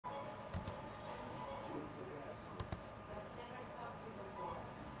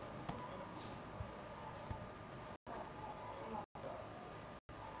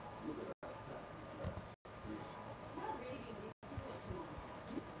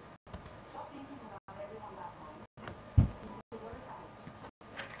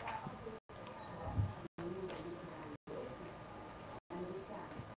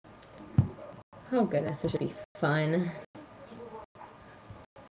Oh goodness, this should be fun.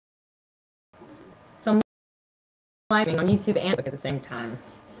 So I'm live streaming on YouTube and Facebook at the same time.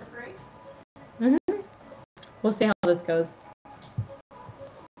 We'll see how this goes.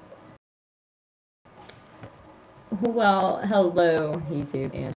 Well, hello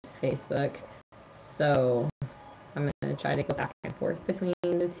YouTube and Facebook. So I'm going to try to go back and forth between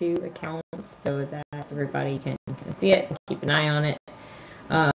the two accounts so that everybody can see it and keep an eye on it.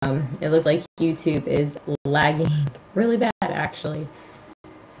 It looks like YouTube is lagging really bad, actually.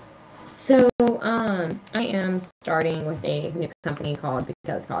 So I am starting with a new company called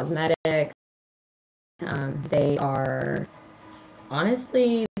Because Cosmetics. They are,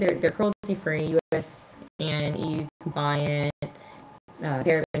 honestly, they're cruelty-free, US and EU compliant,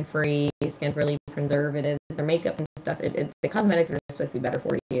 paraben-free, skin-friendly preservatives, or makeup and stuff. The cosmetics are supposed to be better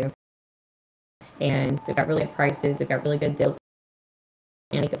for you. And they've got really good prices, they've got really good deals,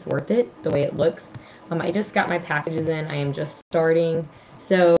 and I think it's worth it the way it looks. I just got my packages in. I am just starting,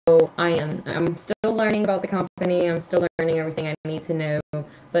 so I'm still learning about the company. I'm still learning everything I need to know,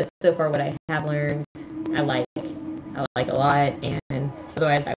 but so far what I have learned, I like a lot, and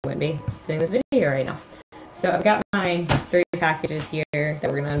otherwise I wouldn't be doing this video right now. So I've got my 3 packages here that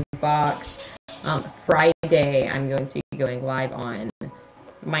we're going to unbox. Friday I'm going to be going live on,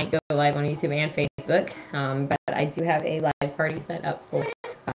 might go live on YouTube and Facebook, but I do have a live party set up for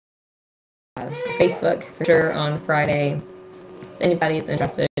Facebook for sure on Friday. If anybody's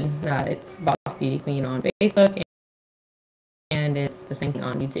interested, it's Boss Beauty Queen on Facebook, and it's the same thing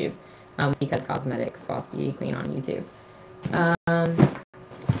on YouTube. Because Cosmetics, Boss Beauty Queen on YouTube.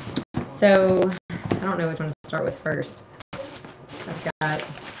 So I don't know which one to start with first. I've got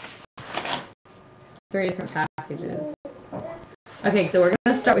 3 different packages. Okay, so we're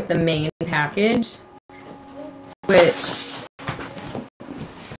going to start with the main package, which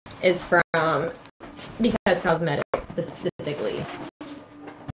is from Because Cosmetics specifically.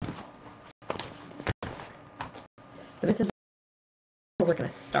 So this is where we're going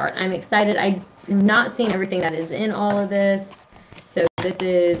to start. I'm excited. I've not seen everything that is in all of this, so this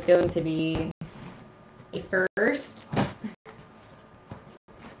is going to be a first.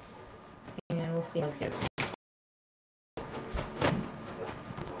 And we'll see how this goes.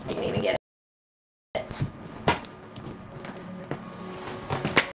 I can even get it.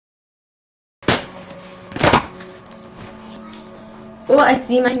 Oh, I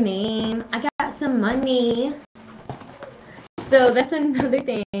see my name. I got some money. So that's another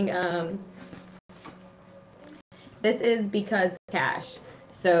thing. This is Because Cash.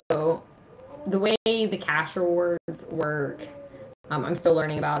 So the way the cash rewards work, I'm still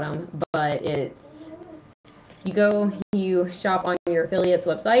learning about them, but it's, you shop on your affiliate's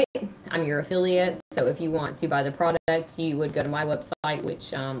website. I'm your affiliate, so if you want to buy the product, you would go to my website,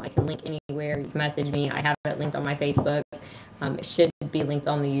 which I can link anywhere. You can message me. I have it linked on my Facebook. It should be linked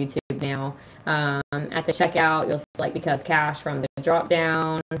on the YouTube now. At the checkout, you'll select Because Cash from the drop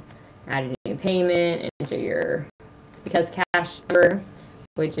down, add a new payment, enter your Because Cash number,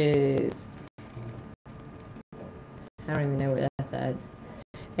 which is, I don't even know where that's at.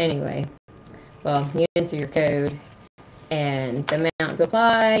 Anyway, well, you enter your code and the amount to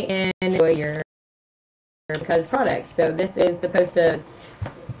apply and enjoy your Because product. So this is supposed to,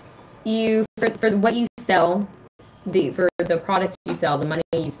 for what you sell, for the products you sell, the money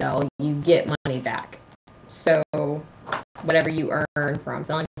you sell, you get money back. So whatever you earn from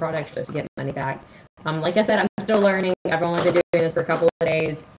selling products, just to get money back. Like I said, I'm still learning. I've only been doing this for a couple of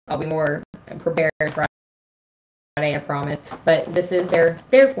days. I'll be more prepared Friday, I promise. But this is their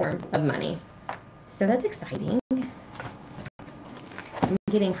form of money. So that's exciting. I'm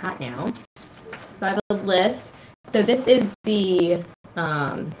getting hot now. So I have a list. So this is the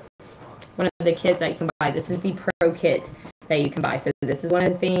one of the kits that you can buy. This is the Pro Kit that you can buy. So this is one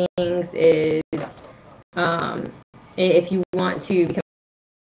of the things is if you want to become an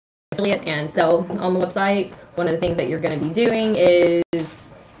affiliate and sell on the website, one of the things that you're going to be doing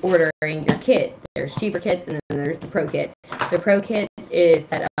is ordering your kit. There's cheaper kits and then there's the Pro Kit. The Pro Kit is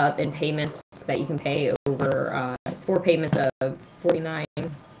set up in payments that you can pay over, it's 4 payments of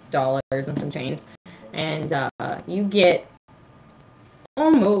 $49 and some change. And you get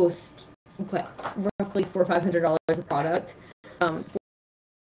almost roughly $400 or $500 of product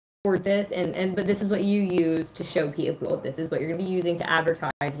for this, but this is what you use to show people. This is what you're going to be using to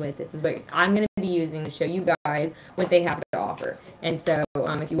advertise with. This is what I'm going to be using to show you guys what they have to offer. And so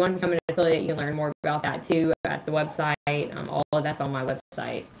if you want to become an affiliate, you can learn more about that too at the website. All of that's on my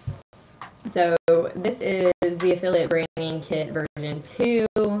website. So this is the Affiliate Branding Kit version 2.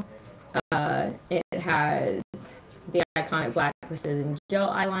 It has the iconic black precision gel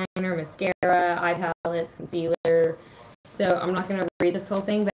eyeliner, mascara, eye palettes, concealer. So I'm not going to read this whole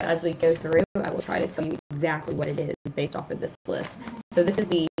thing, but as we go through, I will try to tell you exactly what it is based off of this list. So this is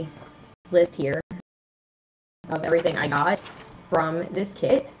the list here of everything I got from this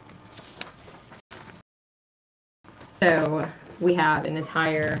kit. So we have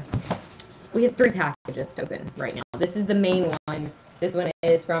we have 3 packages open right now. This is the main one. This one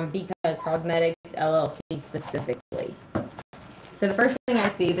is from Because Cosmetics LLC specifically. So the first thing I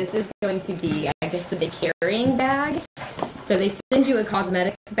see, this is going to be, I guess, the big carrying bag. So they send you a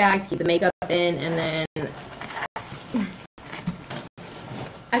cosmetics bag to keep the makeup in, and then,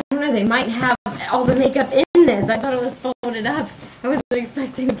 I don't know, they might have all the makeup in this. I thought it was folded up. I wasn't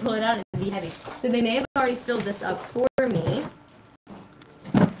expecting to pull it out and be heavy. So they may have already filled this up for me.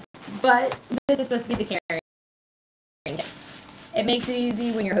 But this is supposed to be the carrying kit. It makes it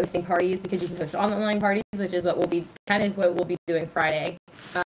easy when you're hosting parties because you can host online parties, which is what we'll be doing Friday,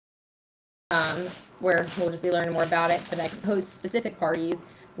 where we'll just be learning more about it. But I can host specific parties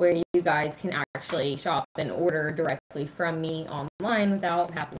where you guys can actually shop and order directly from me online without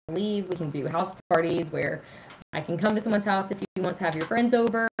having to leave. We can do house parties where I can come to someone's house if you want to have your friends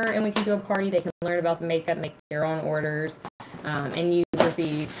over, and we can do a party. They can learn about the makeup, make their own orders, and you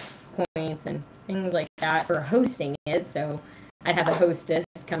receive points and things like that for hosting it. So I'd have a hostess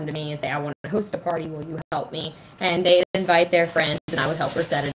come to me and say, I want to host a party, will you help me? And they'd invite their friends, and I would help her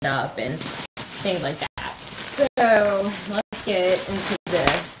set it up and things like that. So let's get into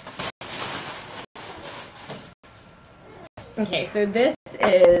this. Okay, so this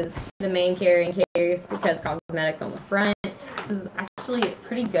is the main carrying case Because Cosmetics on the front. This is actually a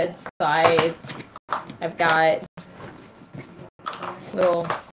pretty good size. I've got a little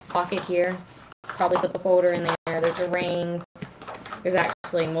pocket here. Probably put the folder in there. There's a ring. There's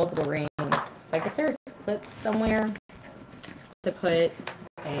actually multiple rings. So I guess there's clips somewhere to put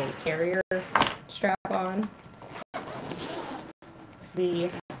a carrier strap on. The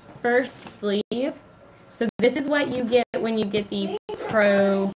first sleeve. So this is what you get when you get the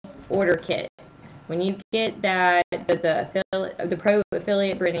Pro order kit. When you get that, the Pro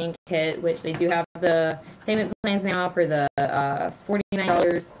affiliate branding kit, which they do have the payment plans now for the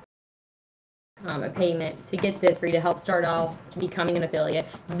 $49 a payment to get this for you to help start off becoming an affiliate.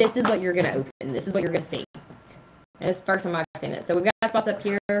 This is what you're going to open. This is what you're going to see. And it's the first time I've seen it. So we've got spots up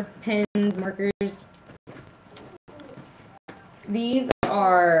here, pens, markers. These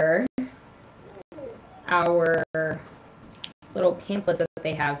are our little pamphlets that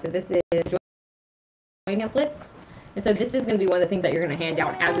they have. So this is join pamphlets. And so this is going to be one of the things that you're going to hand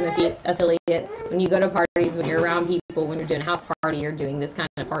out as an affiliate when you go to parties, when you're around people, when you're doing a house party or doing this kind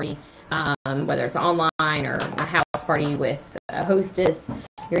of party, whether it's online or a house party with a hostess,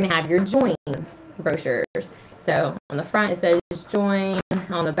 you're going to have your join brochures. So on the front it says join,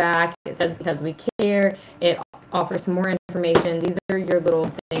 on the back it says Because We Care. It offers some more information. These are your little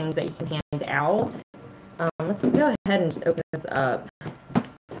things that you can hand out. Let's go ahead and just open this up.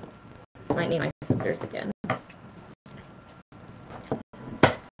 Might need my scissors again.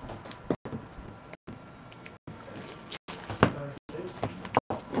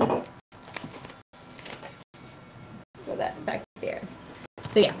 Put that back there.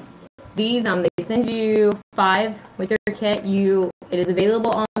 So yeah, these they send you 5 with your kit. It is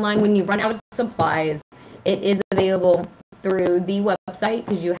available online when you run out of supplies. It is available through the website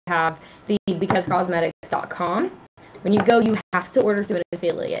because you have the BecauseCosmetics.com. When you go, you have to order through an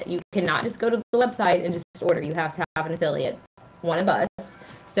affiliate. You cannot just go to the website and just order. You have to have an affiliate, one of us.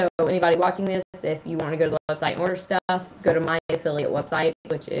 So anybody watching this, if you want to go to the website and order stuff, go to my affiliate website,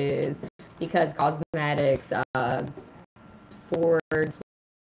 which is Because Cosmetics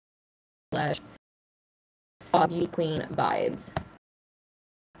 /Beauty Queen Vibes.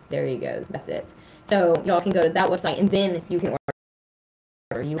 There you go. That's it. So y'all can go to that website and then you can order.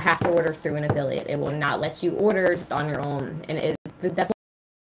 You have to order through an affiliate. It will not let you order just on your own. And that's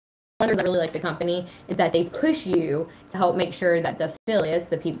one I really like the company is that they push you to help make sure that the affiliates,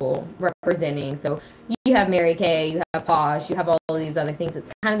 the people representing, so you have Mary Kay, you have Posh, you have all these other things. It's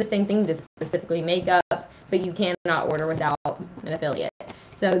kind of the same thing, just specifically makeup, but you cannot order without an affiliate.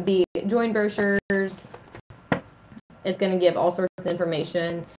 So the join brochures, it's going to give all sorts of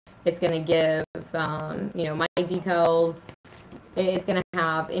information. It's going to give, my details. It's going to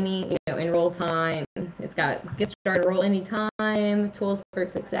have any, enroll time. It's got get started, enroll anytime, tools for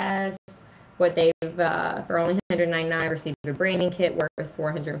success. What they've, for only $199, received a branding kit worth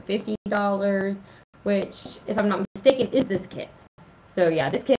 $450, which, if I'm not mistaken, is this kit. So yeah,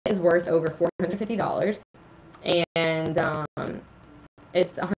 this kit is worth over $450. And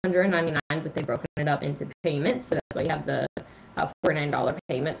it's $199, but they've broken it up into payments. So that's why you have the $49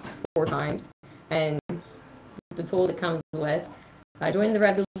 payments 4 times. And the tools it comes with. Join the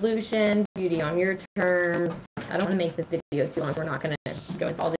revolution, beauty on your terms. I don't want to make this video too long. We're not going to go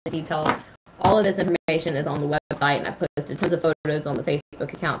into all the details. All of this information is on the website, and I posted tons of photos on the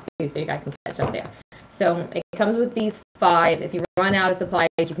Facebook account too, so you guys can catch up there. So it comes with these 5. If you run out of supplies,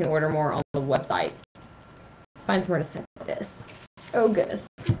 you can order more on the website. Find somewhere to set this. Oh, goodness.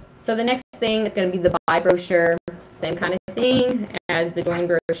 So the next thing is going to be the buy brochure. Same kind of thing as the join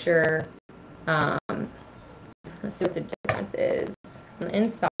brochure. Let's see what the difference is. On the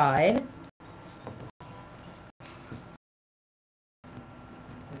inside,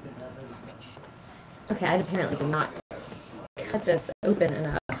 okay, I apparently did not cut this open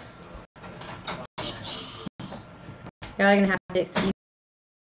enough. You're gonna have to excuse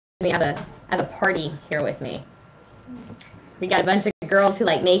me. I have a party here with me. We got a bunch of girls who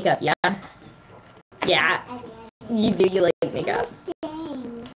like makeup, yeah? Yeah, you do. You like makeup.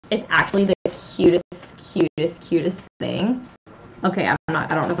 It's actually the cutest thing. Okay, I don't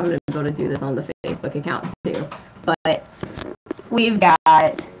know if I'm gonna be able to do this on the Facebook account too, but we've got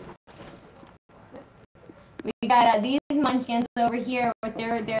these munchkins over here with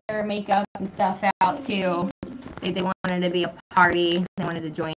their makeup and stuff out too. They wanted to be a party. They wanted to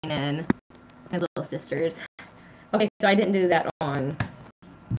join in. My little sisters. Okay, so I didn't do that on.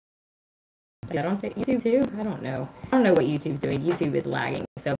 I don't think YouTube too. I don't know. I don't know what YouTube's doing. YouTube is lagging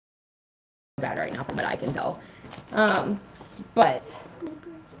so bad right now, from what I can tell. But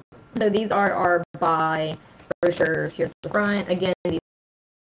so these are our buy brochures. Here's the front. Again, these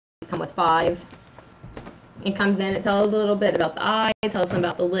come with 5. It comes in, it tells a little bit about the eye, it tells them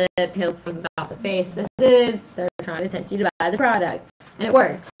about the lip, tells them about the face. They're trying to tempt you to buy the product. And it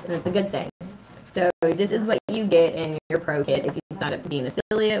works, and it's a good thing. So this is what you get in your pro kit if you sign up to be an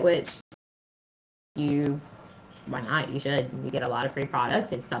affiliate, which why not? You should. You get a lot of free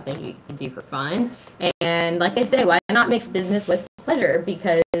product. It's something you can do for fun. And like I say, why not mix business with pleasure?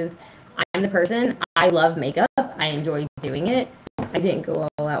 Because I'm the person, I love makeup. I enjoy doing it. I didn't go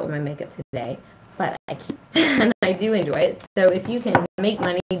all out with my makeup today, but I can, and I do enjoy it. So if you can make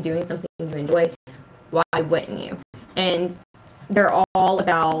money doing something you enjoy, why wouldn't you? And they're all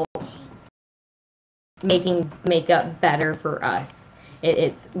about making makeup better for us.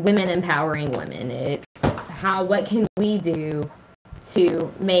 It's women empowering women. It's what can we do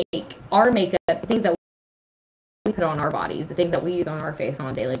to make our makeup, things that we put on our bodies, the things that we use on our face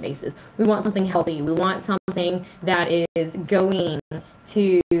on a daily basis. We want something healthy. We want something that is going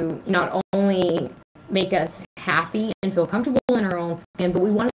to not only make us happy and feel comfortable in our own skin, but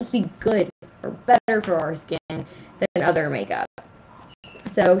we want it to be good or better for our skin than other makeup.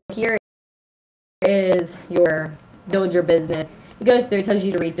 So here is your build your business. It goes through, tells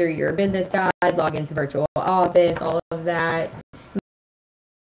you to read through your business guide, log into virtual office, all of that.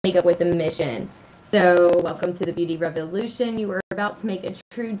 Makeup with a mission. So welcome to the beauty revolution. You are about to make a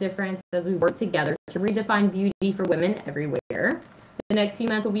true difference as we work together to redefine beauty for women everywhere. The next few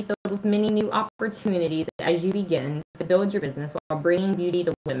months will be filled with many new opportunities as you begin to build your business while bringing beauty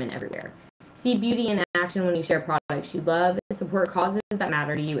to women everywhere. See beauty in action when you share products you love, support causes that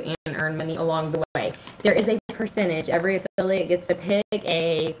matter to you, and earn money along the way. There is a percentage. Every affiliate gets to pick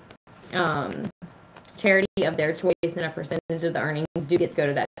a charity of their choice, and a percentage of the earnings do get to go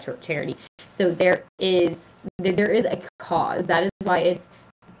to that charity. So there is a cause. That is why it's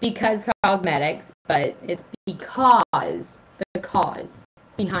because cosmetics, but it's because the cause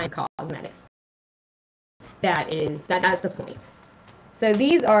behind cosmetics. That's the point. So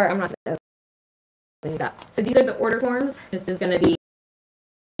these are, I'm not going to open these up. So these are the order forms. This is going to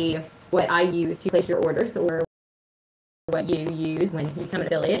be what I use to place your orders, or what you use when you become an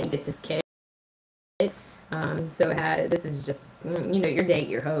affiliate. You get this kit. So this is just, your date,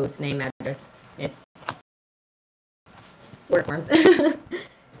 your host, name, address. It's order forms.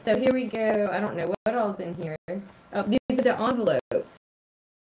 So here we go. I don't know what else in here. Oh, these are the envelopes.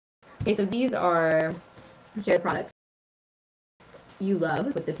 Okay, so these are shared products you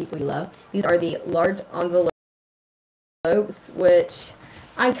love with the people you love. These are the large envelopes, which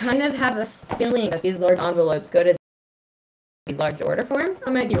I kind of have a feeling that these large envelopes go to these large order forms. I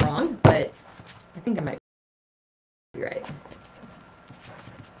might be wrong, but I think I might be right.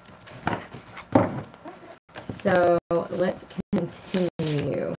 So let's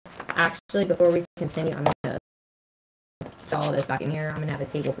continue. Actually, before we continue, I'm going to put all this back in here. I'm going to have a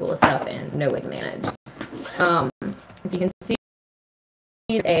table full of stuff and no way to manage. If you can see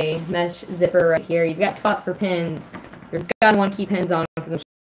a mesh zipper right here, you've got spots for pins. You're going to want to keep pins on because I'm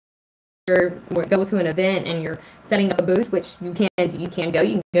go to an event and you're setting up a booth, which you can go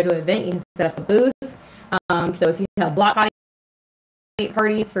to an event, you can set up a booth. So if you have block party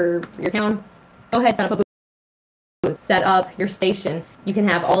parties for your town, go ahead, set up a booth, set up your station. You can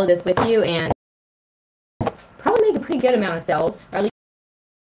have all of this with you and probably make a pretty good amount of sales, or at least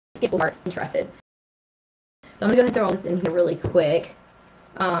get people more interested. So I'm gonna go ahead and throw all this in here really quick.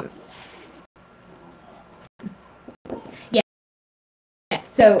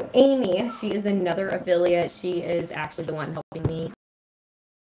 So Amy, she is another affiliate. She is actually the one helping me.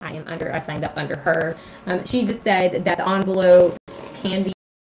 I signed up under her. She just said that the envelopes can be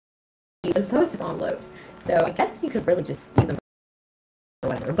used as postage envelopes. So I guess you could really just use them for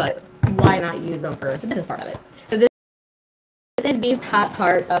whatever, but why not use them for the business part of it? So this is the top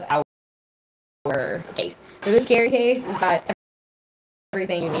part of our case. So this carry case has got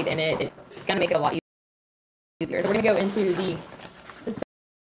everything you need in it. It's gonna make it a lot easier. So we're gonna go into the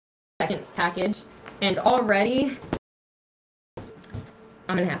second package, and already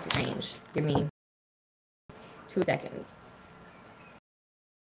I'm gonna have to change. Give me 2 seconds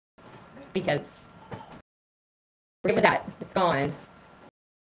because forget about that. It's gone.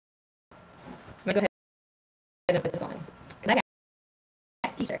 I'm gonna go ahead and put this on. And I got a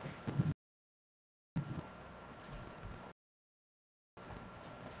t-shirt.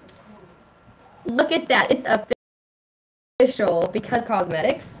 Look at that. It's official because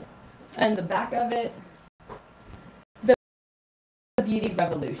cosmetics, and the back of it, the Beauty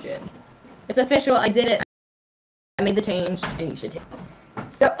Revolution. It's official. I did it. I made the change, and you should too.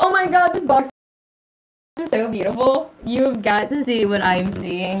 So, oh my God, this box is so beautiful. You've got to see what I'm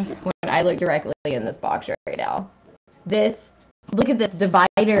seeing when I look directly in this box right now. Look at this,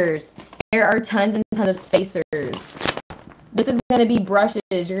 dividers. There are tons and tons of spacers. This is going to be brushes.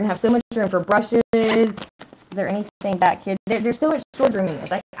 You're going to have so much room for brushes. Is there anything back here? There's so much storage room in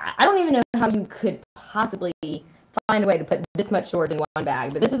this. I don't even know how you could possibly find a way to put this much storage in one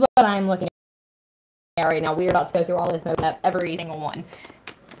bag, but this is what I'm looking at right now. We're about to go through all this and open up every single one.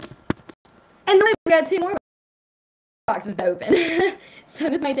 And then we've got 2 more boxes to open. So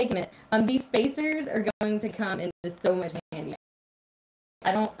this might take a minute. These spacers are going to come into so much handy.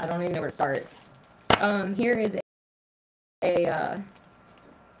 I don't even know where to start. Here is a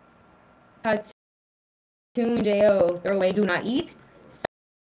Tune Jo throw away, do not eat.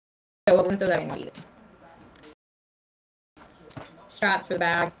 So we're gonna throw that in, not eat it. Straps for the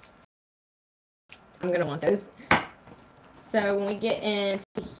bag. I'm gonna want those. So when we get into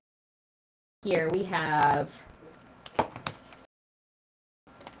here, we have.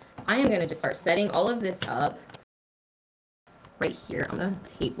 I am gonna just start setting all of this up right here on the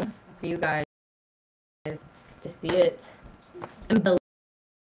table for you guys to see it and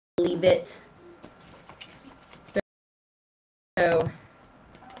believe it. So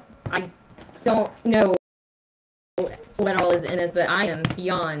I don't know what all is in this, but I am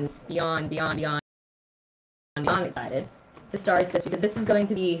beyond excited to start this because this is going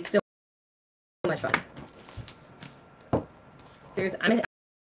to be so much fun.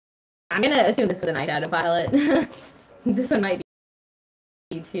 I'm gonna assume this was a night shadow pilot. This one might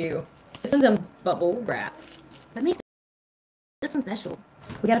be too. This one's a bubble wrap. That makes this one special.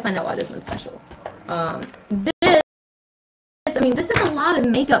 We gotta find out why this one's special. This is a lot of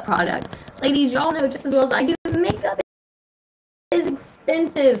makeup product. Ladies, y'all know just as well as I do, makeup is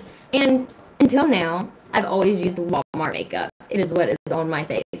expensive. And until now, I've always used Walmart makeup. It is what is on my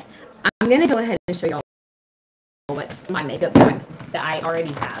face. I'm going to go ahead and show y'all what my makeup bag that I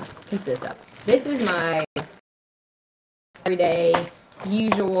already have consists of. This is my everyday,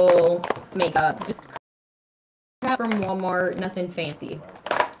 usual makeup. Just crap from Walmart, nothing fancy.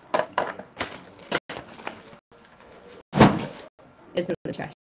 It's in the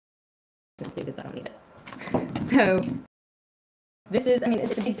trash because I don't need it. So this is,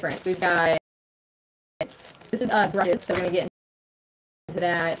 it's a big difference. We've got, this is brushes, so we're going to get into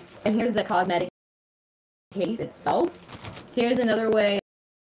that. And here's the cosmetic case itself. Here's another way,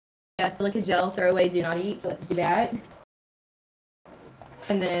 silica gel, throw away, do not eat. So let's do that.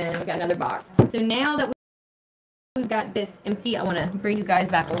 And then we've got another box. So now that we've got this empty, I want to bring you guys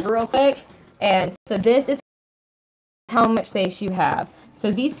back over real quick. And so this is how much space you have.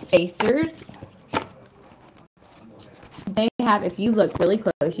 So these spacers, they have, if you look really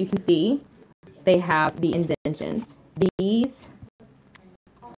close, you can see they have the indentions. These,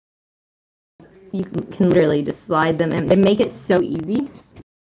 you can literally just slide them in. They make it so easy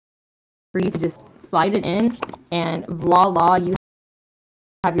for you to just slide it in, and voila, you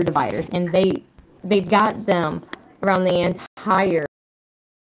have your dividers. And they've got them around the entire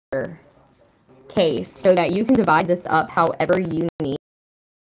case so that you can divide this up however you need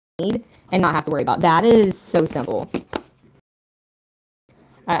and not have to worry about. That is so simple.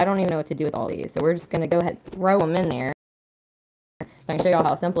 I don't even know what to do with all these, so we're just going to go ahead and throw them in there. So I can show y'all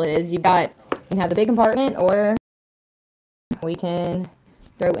how simple it is. You can have the big compartment, or we can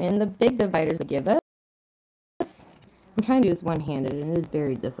throw in the big dividers they give us. I'm trying to do this one-handed, and it is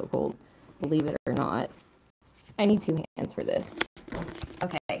very difficult, believe it or not. I need 2 hands for this.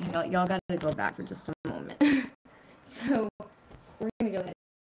 Okay, y'all got to go back for just a moment. So we're going to go ahead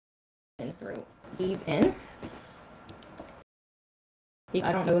and throw these in.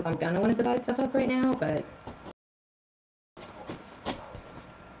 I don't know if I'm going to want to divide stuff up right now, but...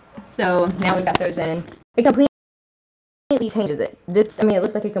 So now we've got those in. It completely changes it. It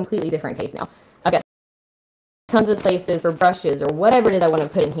looks like a completely different case now. I've got tons of places for brushes or whatever it is I want to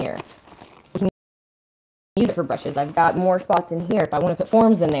put in here. I can use it for brushes. I've got more spots in here if I want to put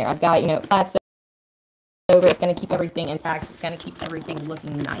forms in there. I've got, flaps over. It's going to keep everything intact. It's going to keep everything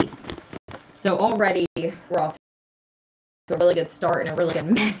looking nice. So already we're off to a really good start and a really good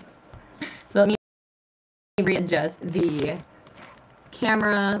mess. So let me readjust the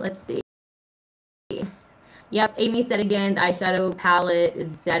camera. Let's see. Yep, Amy said again, the eyeshadow palette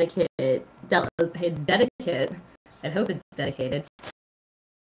is dedicated. It's dedicated. I hope it's dedicated.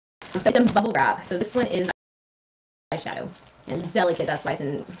 It's in bubble wrap. So this one is eyeshadow. And delicate, that's why it's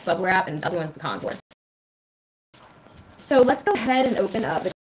in bubble wrap, and the other one's the contour. So let's go ahead and open up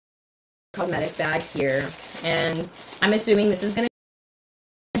the cosmetics bag here. And I'm assuming this is going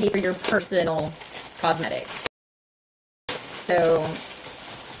to be for your personal cosmetics. So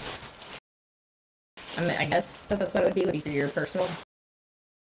I guess that's what it would be for your personal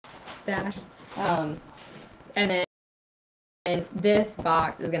stash. And then this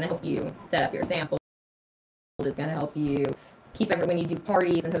box is going to help you set up your samples. It's going to help you keep when you do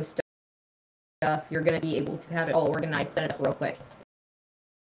parties and host stuff, you're going to be able to have it all organized, set it up real quick.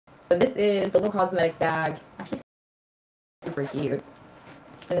 So this is the little cosmetics bag. Actually, super cute.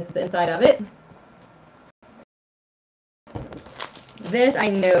 And this is the inside of it. This, I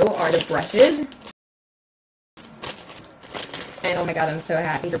know, are the brushes. And oh my god, I'm so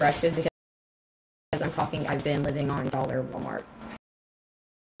happy for brushes because I've been living on Dollar Walmart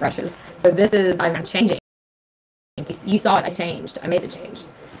brushes. So this is, I'm changing. You saw it, I changed. I made the change.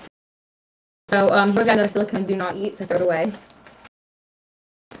 So we've got another silicone do not eat, so throw it away.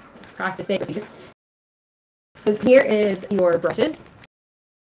 Practice safe procedures. So here is your brushes.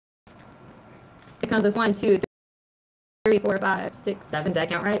 It comes with 1, 2, 3, 4, 5, 6, 7. Did I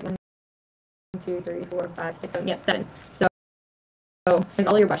count right? 1, 2, 3, 4, 5, 6, 7. Yep, 7. So here's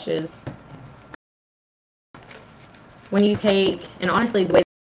all your brushes. When you take, and honestly, the way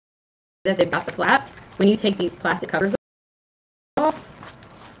that they've got the flap, when you take these plastic covers off,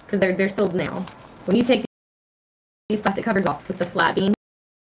 because they're sold now, when you take these plastic covers off with the flat being,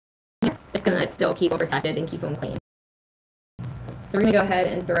 it's going to still keep them protected and keep them clean. So we're going to go ahead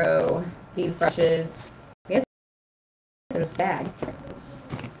and throw these brushes, I guess, in this bag.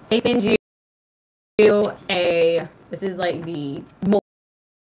 They send you this is like the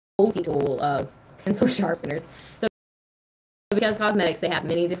multi-tool of pencil sharpeners. So because cosmetics, they have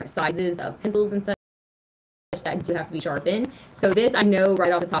many different sizes of pencils and such that do have to be sharpened. So this, I know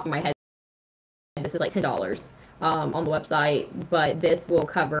right off the top of my head, this is like $10 on the website, but this will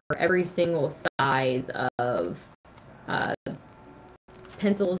cover every single size of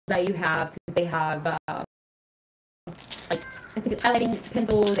pencils that you have. Because they have, like, I think it's highlighting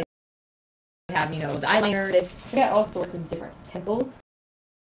pencils. They have, the eyeliner. They've got all sorts of different pencils.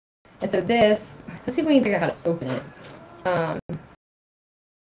 And so this, let's see if we can figure out how to open it.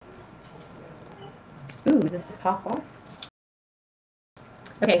 Ooh, does this just pop off?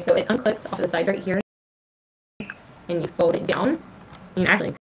 Okay, so it unclips off the side right here, and you fold it down. You can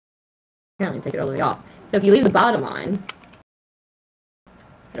actually apparently take it all the way off. So if you leave the bottom on,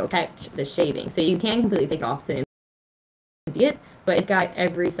 it'll catch the shaving. So you can completely take it off to empty it, but it's got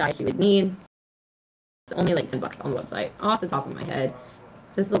every size you would need. It's only like $10 on the website, off the top of my head.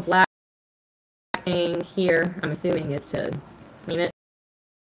 This little black thing here, I'm assuming is to clean it.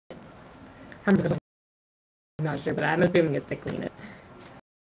 I'm not sure, but I'm assuming it's to clean it.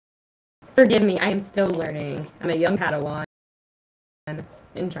 Forgive me, I am still learning. I'm a young Padawan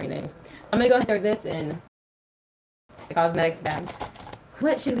in training. So I'm going to go ahead and throw this in the cosmetics bag.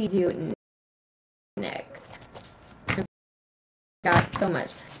 What should we do next? I've got so much.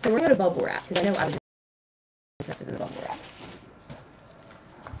 So we're going to go to bubble wrap, because I know I was interested in the bubble wrap.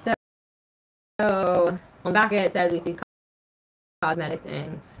 So on the back it says we see cosmetics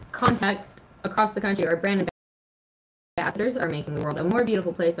in context across the country. Our brand ambassadors are making the world a more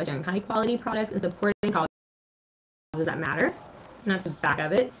beautiful place by sharing high quality products and supporting causes that matter. And that's the back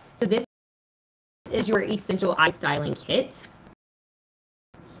of it. So this is your Essential Eye Styling Kit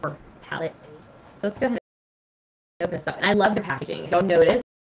or palette. So let's go ahead and open this up. And I love the packaging. If you'll notice,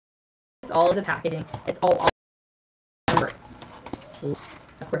 all of the packaging, it's all ombre.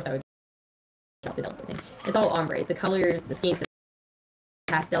 Of course, I would drop the thing. It's all ombres. The colors, the schemes, the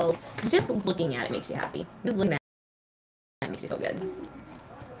pastels. Just looking at it makes you happy. Just looking at it makes you feel good.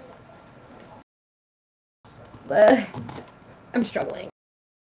 But I'm struggling.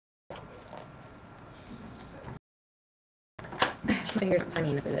 My fingers aren't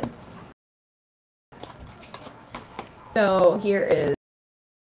tiny enough for this. So here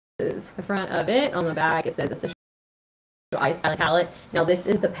is the front of it. On the back, it says Essential Eye Styling Palette. Now this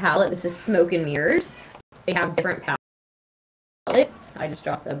is the palette. This is Smoke and Mirrors. They have different palettes. I just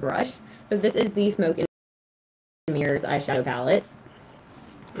dropped a brush. So this is the Smoke and Mirrors eyeshadow palette.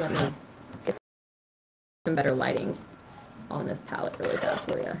 Let me get some better lighting on this palette really fast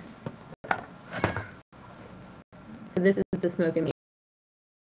for you. So this is the Smoke and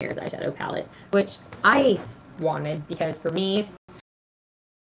Mirrors eyeshadow palette, which I wanted because for me,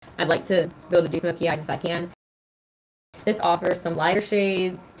 I'd like to be able to do smoky eyes if I can. This offers some lighter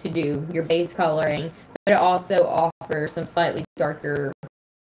shades to do your base coloring, but it also offers some slightly darker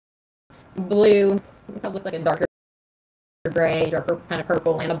blue. It looks like a darker gray, darker kind of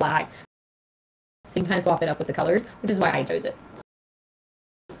purple, and a black. So you can kind of swap it up with the colors, which is why I chose it.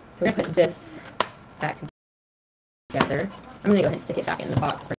 So we're gonna put this back together. I'm gonna go ahead and stick it back in the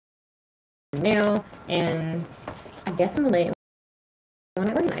box for now, and I guess I'm gonna lay it on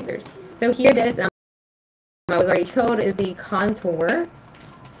my organizers. So here, this I was already told is the contour.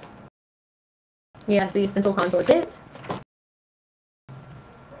 Yes, the Essential Contour Kit.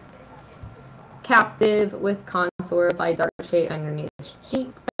 Captive with contour, apply dark shade underneath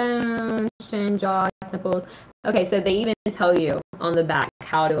cheekbones, chin, jaw, temples. Okay, so they even tell you on the back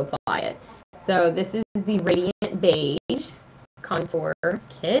how to apply it. So this is the Radiant Beige Contour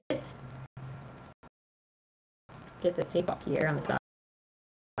Kit. Get this tape off here on the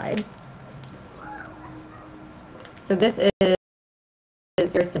sides. So this is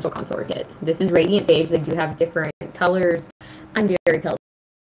your Essential Contour Kit. This is Radiant Beige. They do have different colors. I'm very pale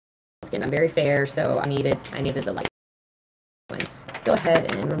skin. I'm very fair, so I needed the light one. Let's go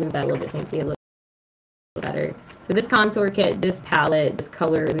ahead and remove that a little bit so you can see a little better. So this contour kit, this palette, this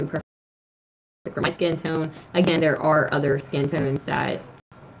color is perfect for my skin tone. Again, there are other skin tones that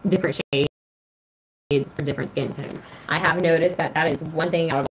different shades for different skin tones. I have noticed that that is one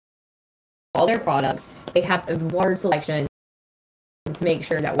thing out of all their products. They have a large selection to make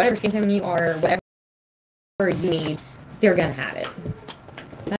sure that whatever skin tone you are, whatever you need, they're gonna have it.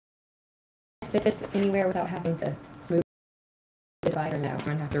 Can I fit this anywhere without having to move the divider? No, I'm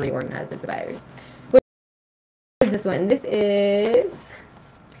gonna have to reorganize the dividers. What is this one? This is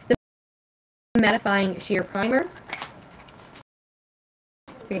the mattifying sheer primer.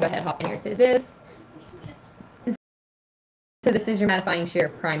 So you go ahead and hop in here to this. So this is your mattifying sheer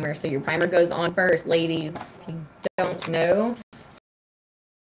primer. So your primer goes on first, ladies. If you don't know,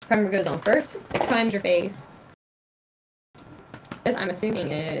 primer goes on first. It primes your face. This I'm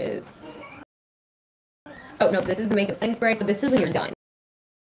assuming is. Oh no, this is the makeup setting spray. So this is when you're done.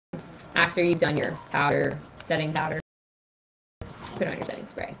 After you've done your powder, setting powder, put on your setting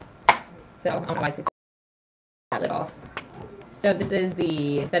spray. So I don't know why I took that lid off. So this is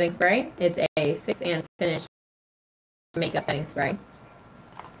the setting spray. It's a fix and finish makeup setting spray.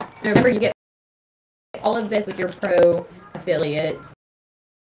 And remember, you get all of this with your Pro Affiliate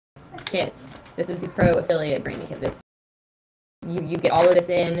kit. This is the Pro Affiliate branding kit. This you get all of this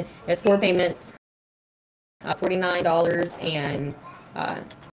in. It's 4 payments, $49, and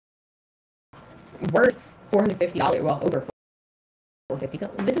worth $450. Well, over $450. So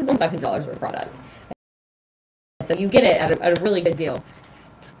this is almost $500 worth of product. So you get it at a really good deal.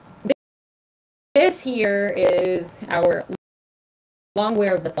 This here is our long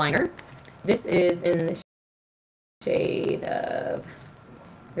wear lip liner. This is in the shade of,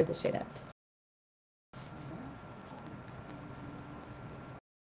 where's the shade at?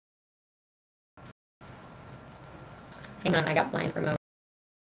 Hang on, I got blind for a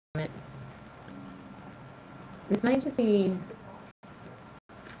moment. This might just be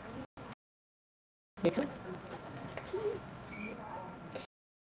neutral.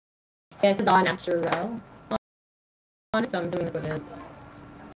 Yeah, this is all natural. Honestly, I'm doing what it is.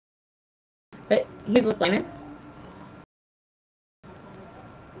 But here's the lip liner.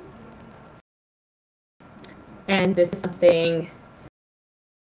 And this is something,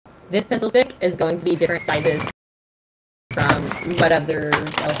 this pencil stick is going to be different sizes from what other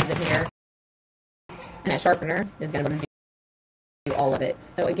else is in here. And that sharpener is going to be all of it.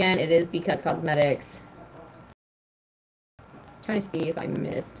 So again, it is Because Cosmetics. I'm trying to see if I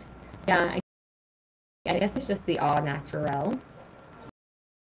missed. Yeah, I guess it's just the Au Naturel.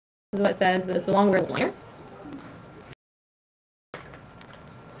 This is what it says, but it's a long word liner.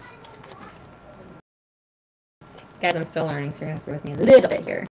 Guys, I'm still learning, so you're going to have to with me a little bit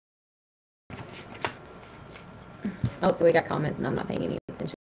here. Oh, we got comments and I'm not paying any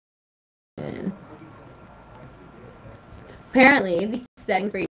attention. Apparently, these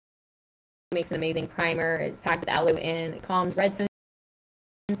settings where you makes an amazing primer. It's packed with aloe and it calms red tone,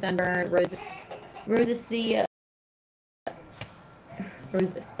 sunburn, rosacea.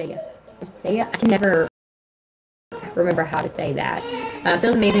 I can never remember how to say that.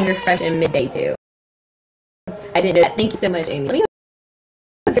 Feels amazing, refresh, and midday too. I didn't know that. Thank you so much, Amy. Let me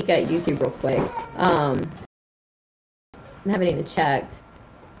look at YouTube real quick. I haven't even checked.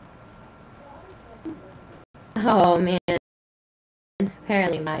 Oh man.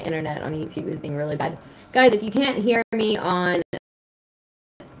 Apparently my internet on YouTube is being really bad. Guys, if you can't hear me on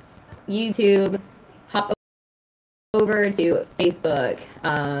YouTube, hop over to Facebook.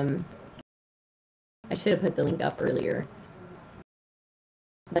 I should have put the link up earlier.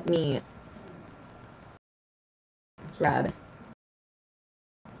 Let me grab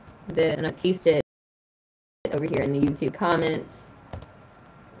this and I pasted it over here in the YouTube comments.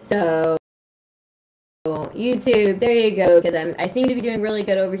 So YouTube, there you go, because I seem to be doing really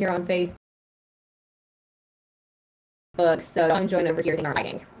good over here on Facebook. So I'm join over here, thing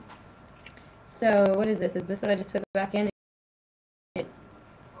writing. So what is this? Is this what I just put back in?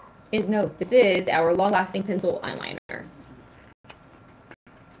 No, this is our long-lasting pencil eyeliner.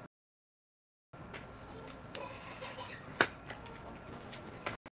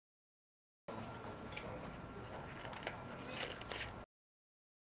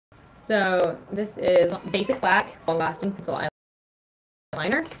 So this is basic black, long-lasting pencil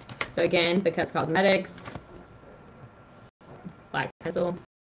eyeliner. So again, Because Cosmetics, black pencil.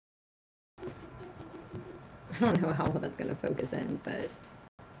 I don't know how well that's going to focus in, but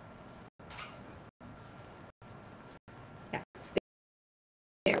yeah,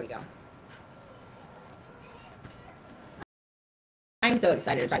 there we go. I'm so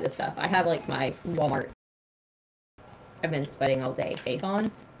excited to try this stuff. I have like my Walmart I've been sweating all day face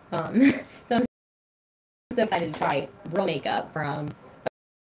on. So I'm so excited to try real makeup from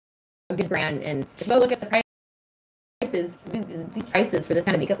a good brand. And if you go look at the prices, these prices for this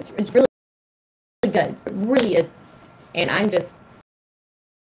kind of makeup, it's really good. It really is. And I'm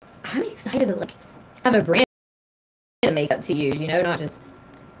excited to like have a brand of makeup to use, you know, not just,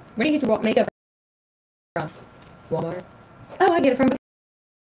 where do you get your makeup from? Walmart. Oh, I get it from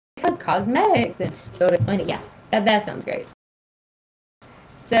Because Cosmetics. And go to explain it. Yeah, that sounds great.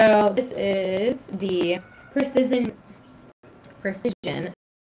 So this is the Precision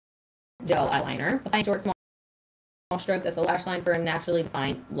Gel Eyeliner. Applying short, small strokes at the lash line for a naturally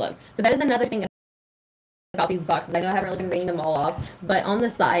defined look. So that is another thing about these boxes. I know I haven't really been reading them all off, but on the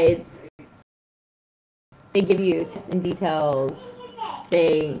sides, they give you tips and details.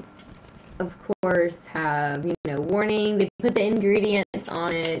 They, of course, have, you know, warning. They put the ingredients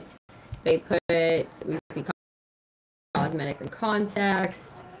on it. They put, we see cosmetics in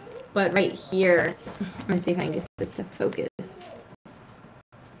context. But right here, let me see if I can get this to focus.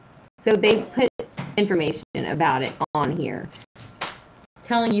 So they've put information about it on here,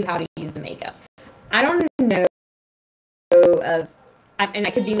 telling you how to use the makeup. I don't know of, and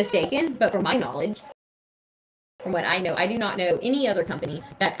I could be mistaken, but from my knowledge, from what I know, I do not know any other company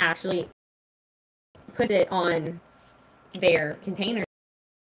that actually puts it on their containers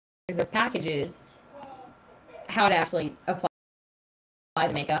or packages how to actually apply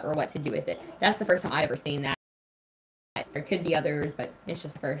the makeup or what to do with it. That's the first time I've ever seen that. There could be others, but it's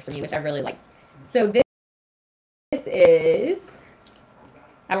just the first for me, which I really like. So this is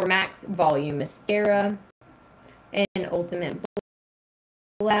our Max Volume Mascara in Ultimate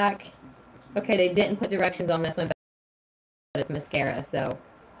Black. Okay, they didn't put directions on this one, but it's mascara, so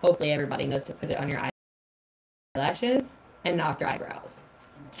hopefully everybody knows to put it on your eyelashes and not your eyebrows.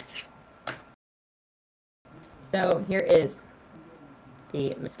 So here is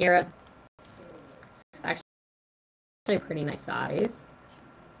the mascara. It's actually a pretty nice size.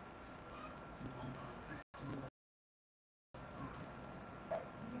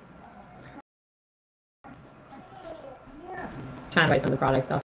 Trying to buy some of the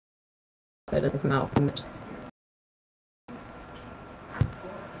products off so it doesn't come out too much.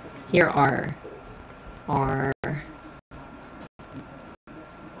 Here are our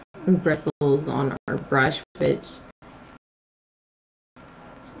bristles on our brush, which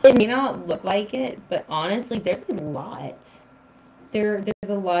it may not look like it, but honestly, there's a lot there's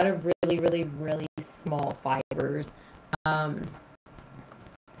a lot of really, really, really small fibers. I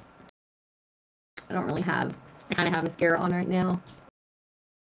don't really have, I kind of have mascara on right now,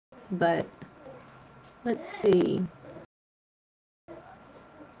 but let's see.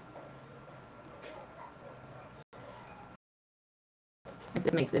 If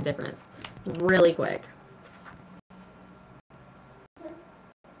this makes a difference really quick.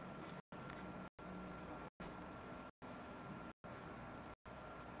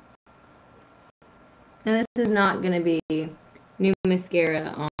 And this is not going to be new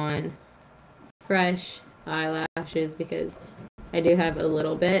mascara on fresh eyelashes because I do have a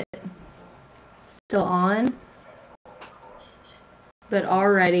little bit still on. But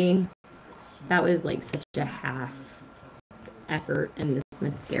already, that was like such a half effort in this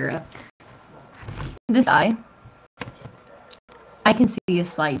mascara. This eye, I can see a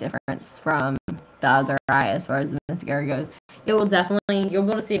slight difference from the other eye as far as the mascara goes. It will definitely, you'll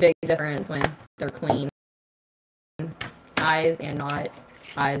be able to see a big difference when they're clean eyes and not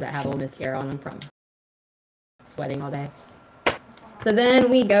eyes that have a little mascara on them from sweating all day. So then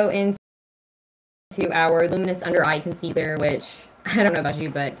we go into our Luminous Under Eye Concealer, which I don't know about you,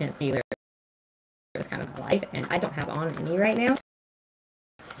 but concealer is kind of my life, and I don't have on any right now.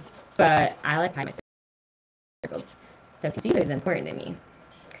 But I like to hide my circles, so concealer is important to me.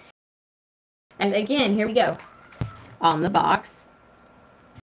 And again, here we go. On the box,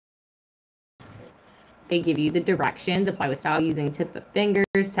 they give you the directions. Apply with style using tip of fingers.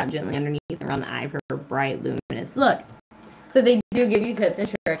 Tap gently underneath and around the eye for a bright, luminous look. So they do give you tips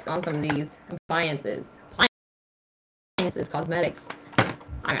and tricks on some of these appliances, cosmetics.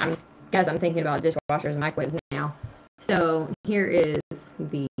 Guys, I'm thinking about dishwashers and microwaves now. So here is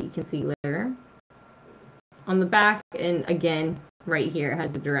the concealer on the back, and again, right here it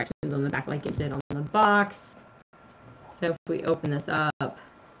has the directions on the back like it did on the box. So if we open this up,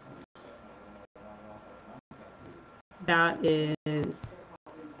 that is,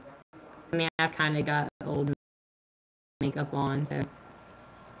 I mean, I've kind of got old makeup on, so.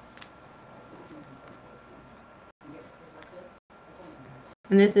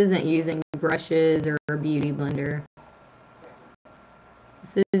 And this isn't using brushes or a beauty blender.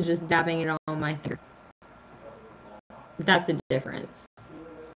 This is just dabbing it on my finger. That's a difference.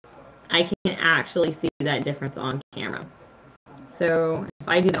 I can actually see that difference on camera. So if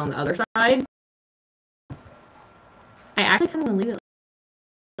I do it on the other side, I actually kind of want to leave it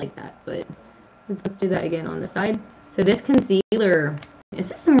like that, but let's do that again on this side. So this concealer,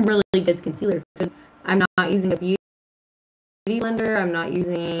 this is some really good concealer because I'm not using a beauty blender, I'm not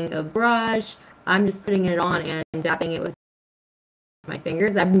using a brush, I'm just putting it on and dabbing it with my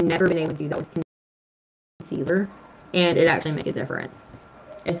fingers. I've never been able to do that with concealer, and it actually makes a difference.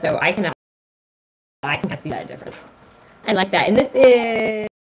 And so I can see that difference. I like that. And this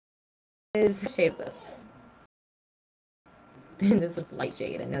is shade of this. This is light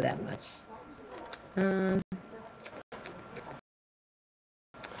shade, I know that much.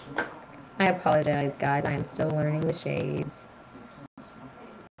 I apologize, guys. I am still learning the shades.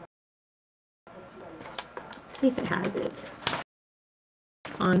 Let's see if it has it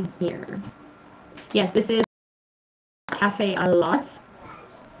on here. Yes, this is Cafe A Lot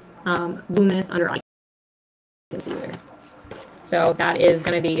Luminous Under Eye Concealer. So that is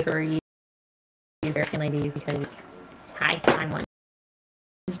going to be for you fair skin ladies because, hi, I'm one.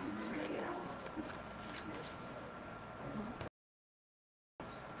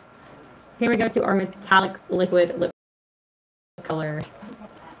 Here we go to our metallic liquid lip color.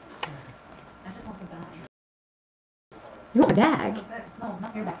 I just want the bag. You want a bag? No,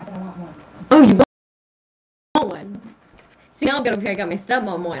 not your bag. I want one. Oh, you want one? See, now I'm going to pick up my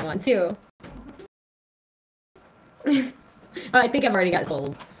stepmom one too. I think I've already got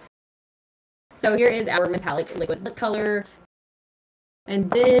sold. So here is our metallic liquid lip color. And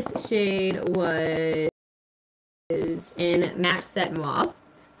this shade was in Match Set Mauve.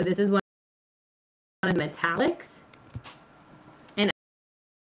 So this is one of the metallics. And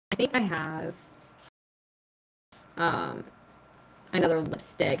I think I have another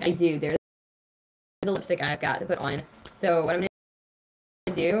lipstick. I do. There's a lipstick I've got to put on. So what I'm going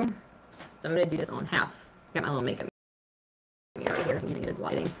to do, I'm going to do this on half. Got my little makeup mirror right here. I'm going to get his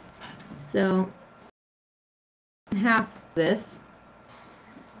lighting. So half this.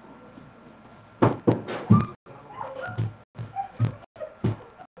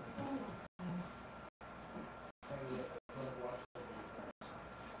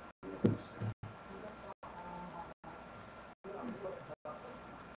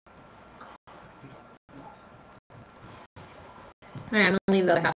 Alright, I'm going to leave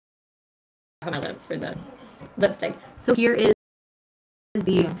the other half of my lips for the lipstick. So here is is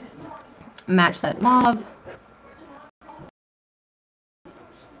the Match Set Mauve.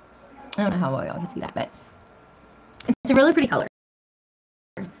 I don't know how well y'all can see that, but it's a really pretty color.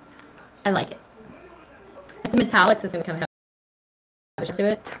 I like it. It's a metallic, so it's going to kind of have a shape to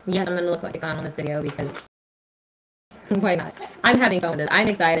it. Yes, I'm going to look like a clown on this video because why not? I'm having fun with it. I'm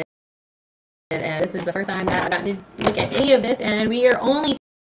excited. And this is the first time that I've gotten to look at any of this, and we are only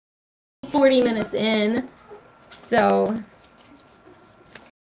 40 minutes in, so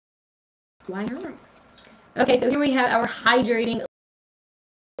why not? Okay, so here we have our hydrating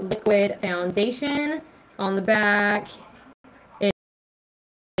liquid foundation. On the back,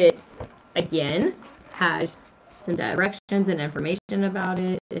 it again has some directions and information about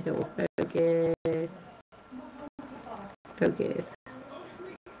it. If it will focus.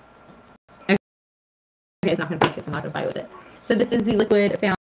 Okay, it's not going to focus. I'm not going to play with it. So this is the liquid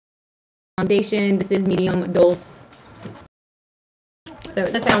foundation. This is medium dose. So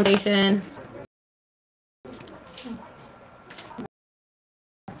this foundation.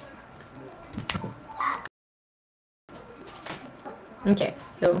 Okay,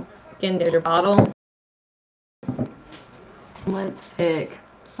 so again, there's your bottle. Let's pick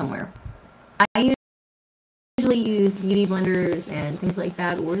somewhere. I usually use beauty blenders and things like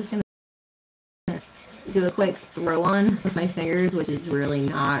that. We're just going to do a quick throw on with my fingers, which is really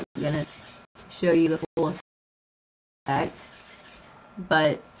not going to show you the full effect.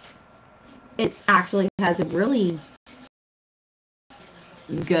 But it actually has a really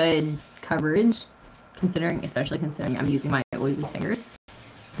good coverage, especially considering I'm using my oily fingers.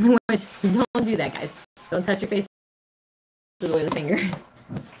 Which, don't do that, guys. Don't touch your face with oily fingers.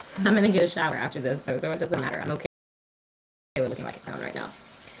 I'm gonna get a shower after this, though, so it doesn't matter. I'm okay with looking like a clown right now.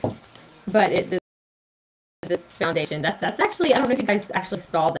 But this foundation, that's actually, I don't know if you guys actually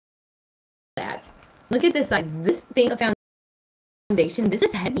saw that. Look at this size. This thing of foundation, this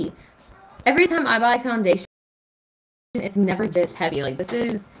is heavy. Every time I buy foundation, it's never this heavy. Like, this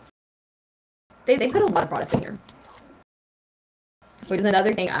is, they put a lot of product in here. Which is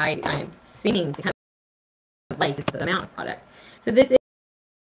another thing I am seeming to kind of like, is the amount of product. So this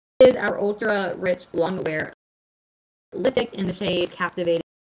is our Ultra Rich Long Wear Lipstick in the shade Captivating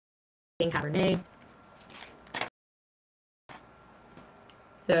Cabernet.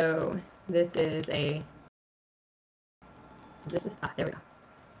 So this is there we go.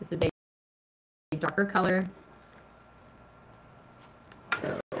 This is a darker color.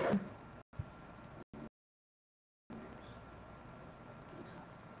 So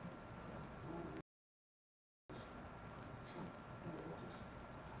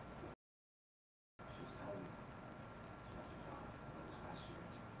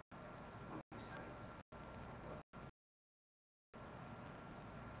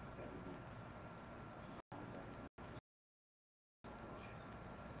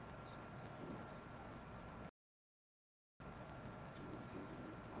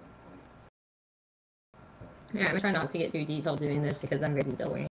yeah, I'm trying not to get too detailed doing this because I'm very detail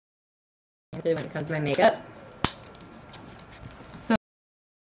oriented when it comes to my makeup. So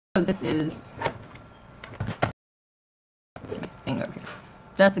this is my thing over here.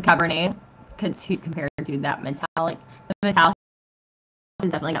 That's the Cabernet compared to that metallic. The metallic has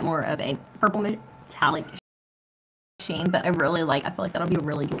definitely got more of a purple metallic sheen, but I feel like that'll be a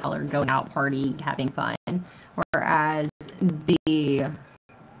really good color going out, party, having fun. Whereas the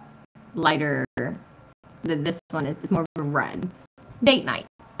lighter, this one is more of a red. Date night.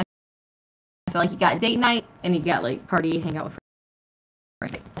 I feel like you got date night and you got like party, hang out with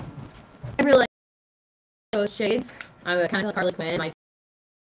friends. I really like those shades. I'm kind of like Harley Quinn, my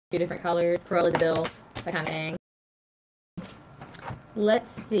two different colors, Cruella de Vil, that kind of thing.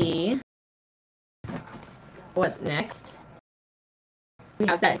 Let's see what's next. We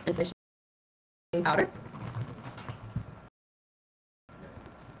have Set Instant Finishing Powder.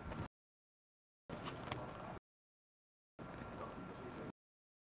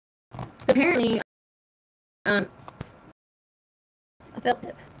 So apparently, a felt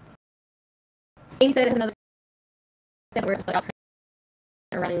tip. He said it's another tip where it's like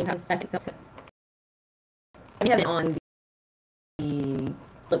around and you have a second felt tip. We have it on the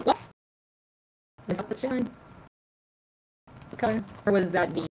lip gloss. The top lip shine color, or was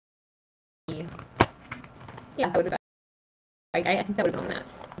that the? Yeah, that would have. I think that would have been on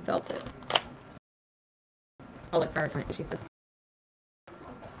that. I felt it. I'll look for her tonight, so she says.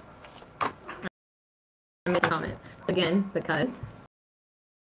 I missed a comment. So again, because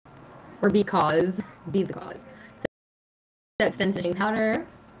be the cause. So extend finishing powder.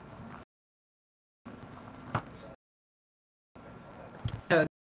 So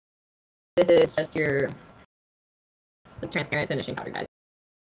this is just your transparent finishing powder, guys.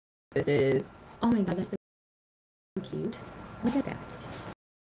 this is, oh my god, that's so cute. Look at that.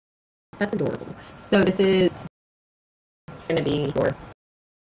 That's adorable. So this is going to be your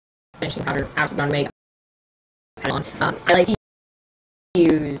finishing powder after you're done make. I like to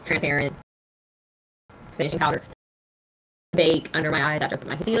use transparent finishing powder to bake under my eyes after I put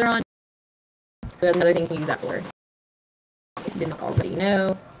my concealer on. So that's another thing to use that for, if you did not already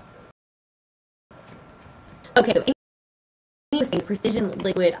know. Okay, so a precision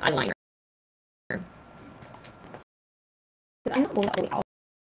liquid eyeliner. I don't know that out.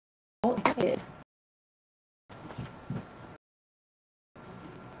 Oh, I did.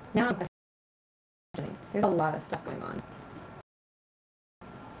 Now I'm questioning. There's a lot of stuff going on.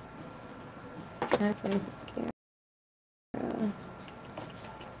 That's what I'm scared.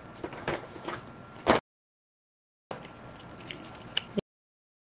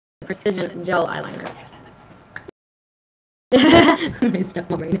 Precision gel eyeliner. My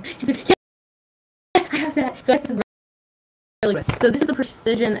stepmom. She's like, yeah, I have that. So this is really good. So this is the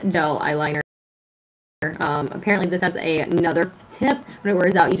precision gel eyeliner. Apparently this has another tip. When it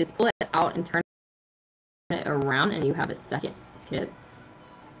wears out, you just pull it out and turn it around, and you have a second tip.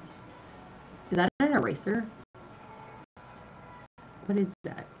 Is that an eraser? What is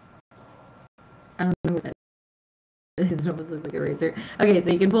that? I don't know what that is. It almost looks like an eraser. Okay, so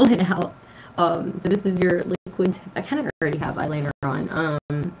you can pull it out. So this is your liquid. I kind of already have eyeliner on.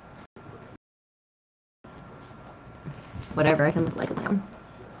 Whatever, I can look like a lamb.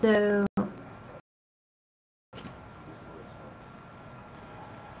 So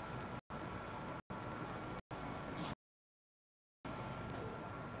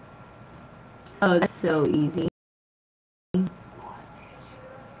oh, that's so easy.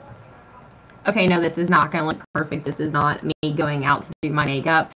 Okay, no, this is not going to look perfect. This is not me going out to do my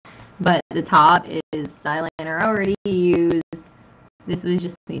makeup. But the top is the eyeliner I already used. This was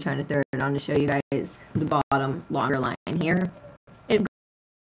just me trying to throw it on to show you guys the bottom longer line here. It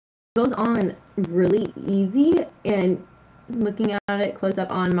goes on really easy, and looking at it close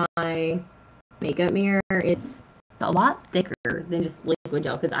up on my makeup mirror, it's a lot thicker than just liquid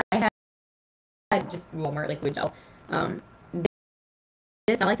gel, because I had just Walmart liquid gel. I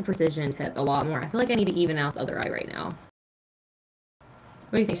like the precision tip a lot more. I feel like I need to even out the other eye right now.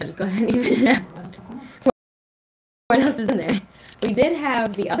 What do you think? Should I just go ahead and even it out? What else is in there? We did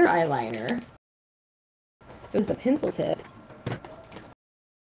have the other eyeliner. It was the pencil tip.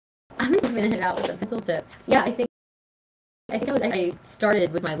 I'm gonna even it out with a pencil tip. Yeah, I think I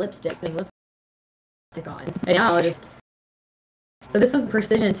started with my lipstick, putting lipstick on, and now I'll just. So this was the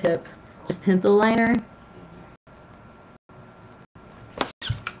precision tip, just pencil liner.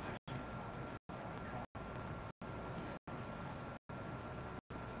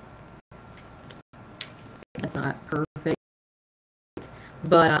 That's not perfect,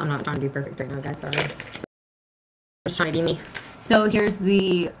 but I'm not trying to be perfect right now, guys. Sorry. I'm just trying to be me. So here's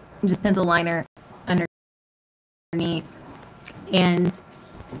the just pencil liner underneath, and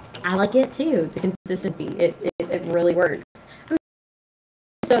I like it too. The consistency, it really works. I'm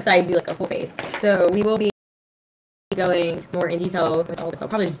so excited to do like a full face. So we will be going more in detail with all this. I'll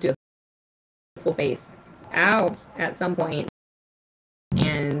probably just do a full face out at some point,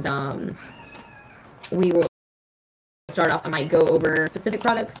 and we will start off. I might go over specific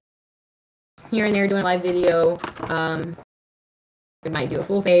products here and there, doing a live video. We might do a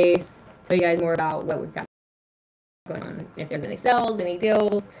full face, tell you guys more about what we've got going on, if there's any sales, any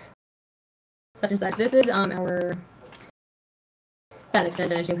deals, such and such. This is our satin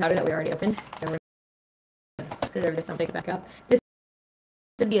extended finishing powder that we already opened. So we're just take it back up. This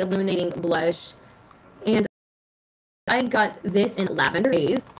is the illuminating blush, and I got this in Lavender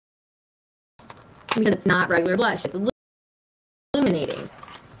Haze because it's not regular blush, it's illuminating.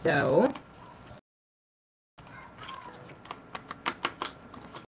 So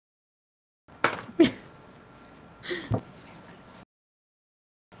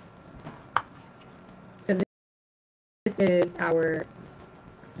this is our,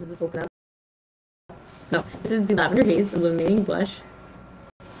 does this open up? No, this is the Lavender Haze Illuminating Blush.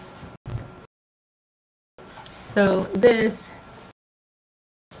 So this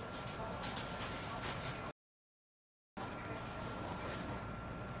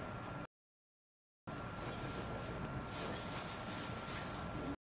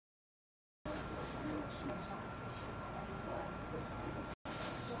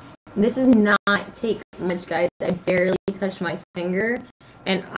does not take much, guys. I barely touch my finger,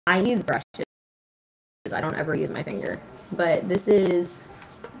 and I use brushes. I don't ever use my finger, but this is,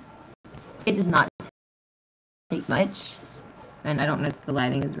 it does not take much, and I don't know if the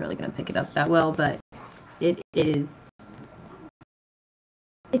lighting is really going to pick it up that well, but it is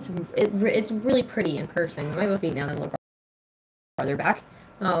it's really pretty in person. I might go see it down a little farther back.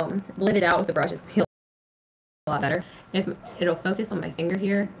 Blend it out with the brush is a lot better. If it'll focus on my finger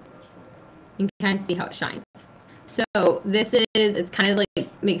here, you can kind of see how it shines. So this is, it's kind of like,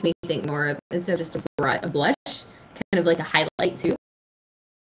 makes me think more of, instead of just a blush, kind of like a highlight too.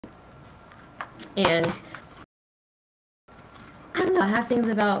 And I don't know, I have things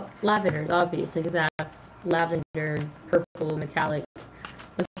about lavenders, obviously, because I have lavender, purple, metallic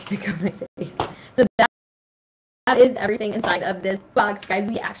lipstick on my face. So that is everything inside of this box, guys.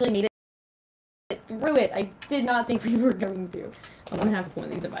 We actually made it through it. I did not think we were going to. I'm going to have to pull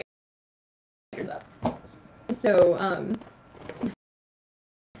one of these dividers up. So,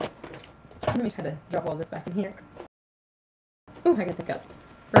 let me try to drop all this back in here. Oh, I got the cups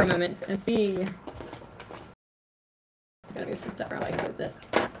for a moment and see. I gotta move some stuff around. Like, what is this?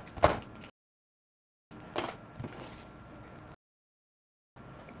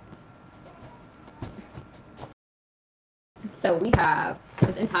 So we have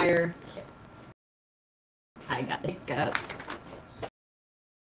this entire kit. I got the hiccups.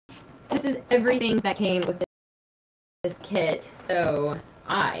 This is everything that came with this kit, so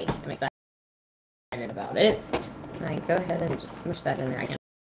I am excited about it. Can I go ahead and just smush that in there? I can't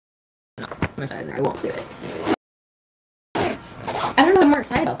smush that in there. I won't do it. I don't know if I'm more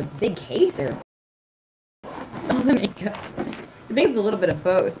excited about the big case or all the makeup. I think it's a little bit of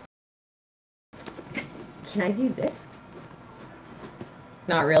both. Can I do this?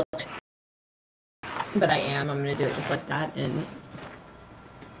 Not really. But I am. I'm going to do it just like that and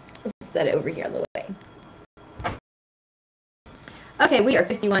set it over here a little way. Okay, we are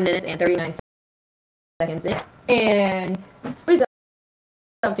 51 minutes and 39 seconds in. And we still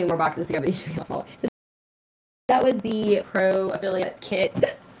have 2 more boxes to go, but these should be small. So that was the Pro Affiliate Kit.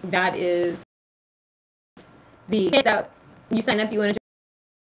 That is the kit that you sign up, you want to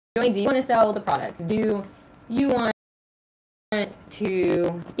join. Do you want to sell the products? Do you want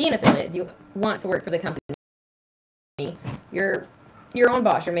to be an affiliate? Do you want to work for the company? You're your own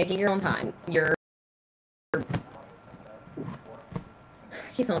boss. You're making your own time. You're I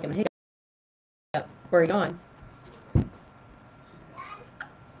keep feeling like I'm hiccup. Where are you on?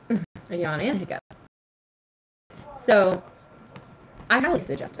 A yawn and a hiccup. So I highly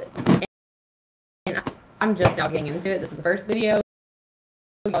suggest it. And I'm just now getting into it. This is the first video.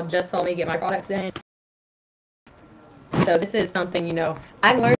 Y'all just saw me get my products in. So this is something, you know,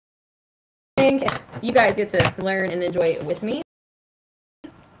 I'm learning. You guys get to learn and enjoy it with me.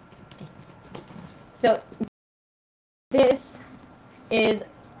 So this is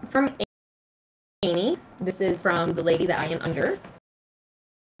from Amy. This is from the lady that I am under.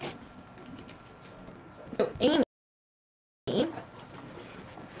 So Amy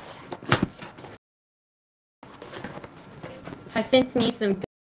has sent me some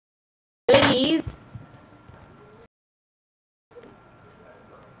goodies.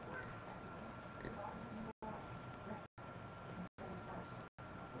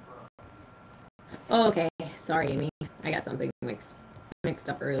 Oh, okay, sorry, Amy. I got something mixed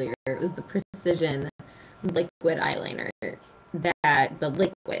up earlier. It was the Precision liquid eyeliner, that the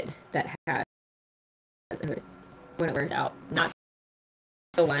liquid that has when it wears out, not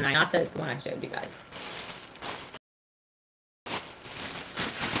the one I showed you guys.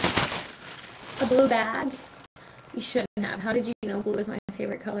 A blue bag. You shouldn't have. How did you know blue is my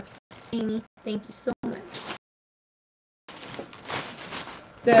favorite color? Amy, thank you so much.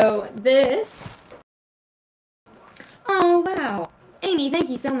 So this, oh wow, Amy, thank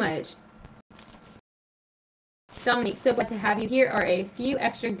you so much. Dominique, so glad to have you. Here are a few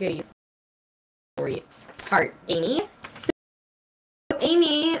extra goodies for you. Hearts, Amy. So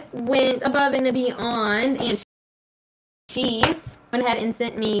Amy went above and beyond, and she went ahead and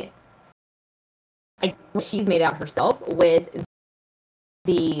sent me what she's made out herself with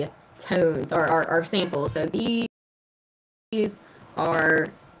the tones or our samples. So these are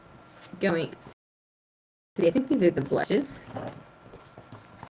going to be, I think these are the blushes.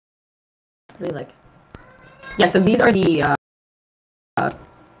 Really like, yeah, so these are the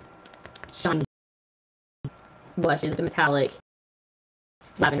shiny blushes, the metallic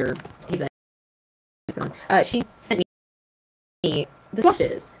lavender. She sent me the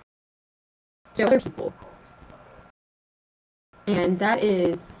blushes to other people, and that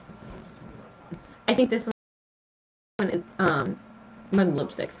is, I think this one is Mud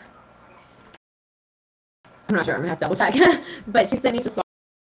lipsticks. I'm not sure. I'm gonna have to double check. But she sent me some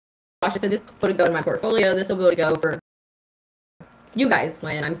swatches, so this will go in my portfolio. This will be able to go for you guys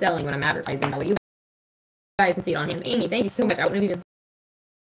when I'm selling, when I'm advertising. That way you guys can see it on hand. Amy, thank you so much. I wouldn't have even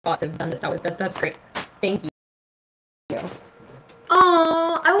thought to have done this. That's great. Thank you.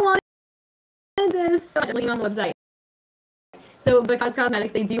 Oh, looking on the website. So Because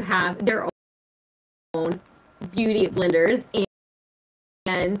Cosmetics, they do have their own beauty blenders,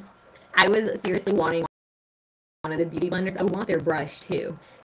 and I was seriously wanting one of the beauty blenders. I want their brush too.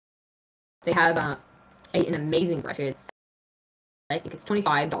 They have an amazing brush. I think it's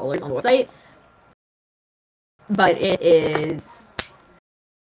 $25 on the website, but it's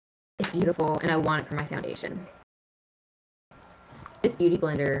beautiful, and I want it for my foundation. This beauty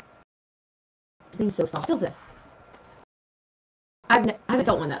blender is so soft. Feel this. I haven't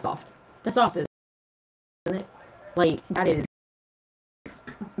felt one that soft. The softest, isn't it? Like that is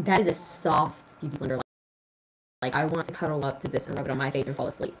a soft beauty blender. Like I want to cuddle up to this and rub it on my face and fall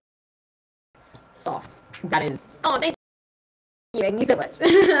asleep. Soft. That is. Oh, thank you. Thank you so much.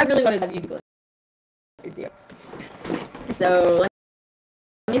 I really wanted that beauty blender too. So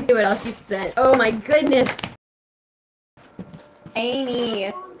let me see what else she sent. Oh my goodness,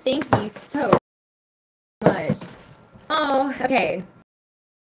 Amy, thank you so much. Oh, okay.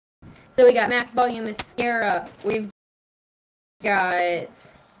 So we got Max Volume Mascara. We've got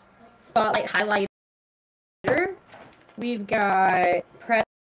Spotlight Highlighter. We've got Prep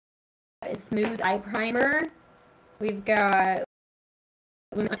Smooth Eye Primer. We've got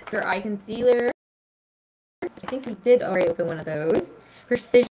Under Eye Concealer. I think we did already open one of those.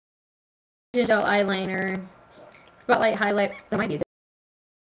 Precision Gel Eyeliner. Spotlight Highlight. That might be a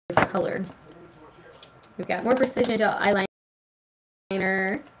different color. We've got more Precision Gel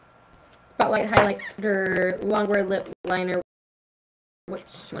Eyeliner. Spotlight Highlighter. Longwear Lip Liner.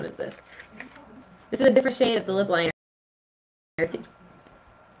 Which one is this? This is a different shade of the lip liner. This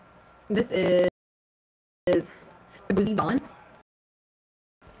is the Boozy Dawn.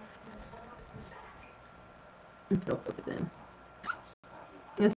 It'll focus in.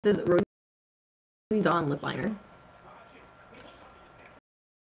 This is Rosy Dawn lip liner.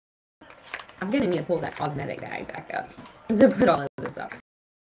 I'm gonna need to pull that cosmetic bag back up to put all of this up.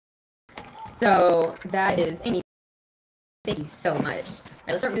 So that is Amy. Thank you so much. All right,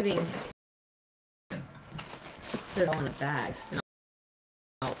 let's start moving. Put it all in a bag, and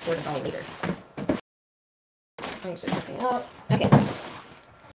I'll sort it all later. Make sure something out. Okay.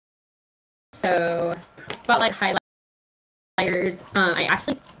 So Spotlight highlighters. I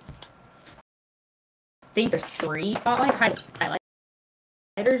actually think there's 3 Spotlight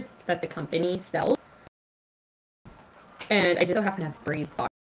highlighters that the company sells, and I just so happen to have 3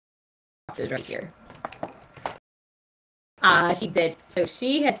 boxes right here. She did. So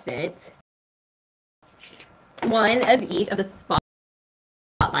she has sent one of each of the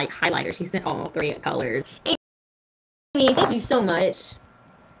Spotlight highlighters. She sent all 3 colors. Amy, thank you so much.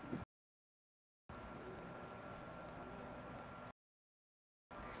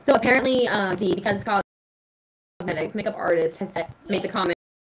 So apparently, Because Cosmetics makeup artist has made the comment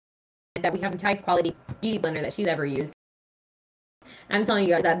that we have the highest quality beauty blender that she's ever used. I'm telling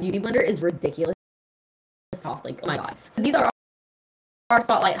you guys, that beauty blender is ridiculous soft. Like, oh my god. So these are our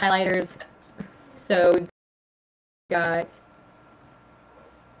Spotlight highlighters. So we've got,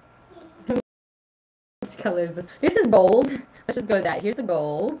 which color is this? This is gold. Let's just go with that. Here's the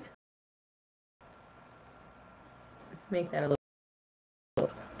gold. Make that a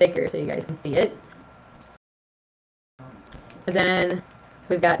little thicker so you guys can see it. And then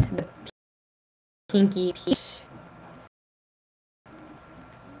we've got the pinky peach.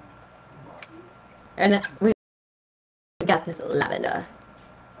 And then we've got this lavender.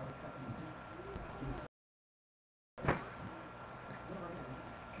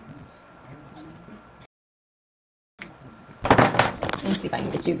 Let's see if I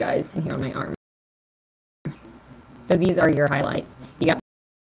can get you guys in here on my arm. So these are your highlights. You got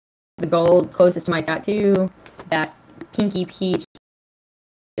the gold closest to my tattoo, that pinky peach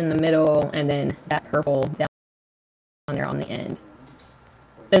in the middle, and then that purple down there on the end.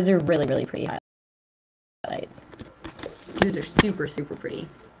 Those are really, really pretty highlights. These are super, super pretty.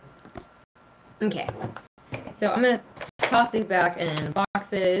 Okay, so I'm gonna toss these back in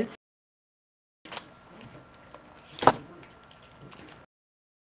boxes.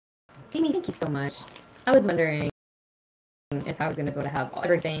 Amy, thank you so much. I was wondering if I was gonna be able to have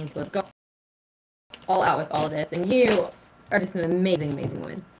everything to go all out with all of this, and you are just an amazing, amazing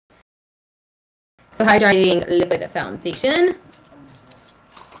woman. So hydrating liquid foundation.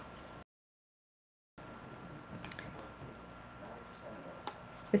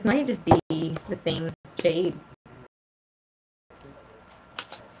 This might just be the same shades.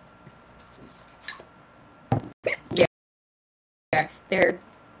 Yeah, they're,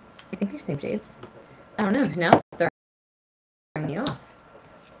 I think they're the same shades. I don't know, now it's throwing me off.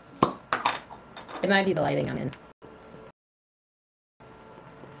 It might be the lighting I'm in.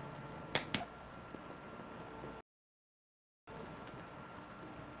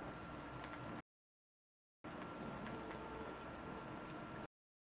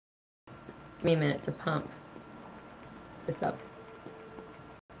 Give me a minute to pump this up.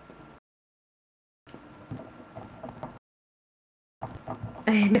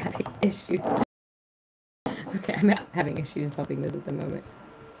 I'm having issues. Okay, I'm having issues pumping this at the moment.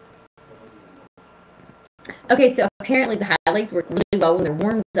 Okay, so apparently the highlights work really well when they're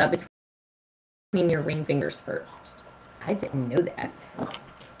warmed up between your ring fingers first. I didn't know that.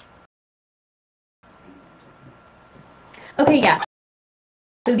 Okay, yeah.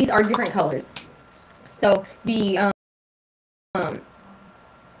 So these are different colors. So the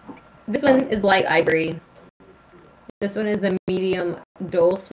this one is light ivory. This one is the medium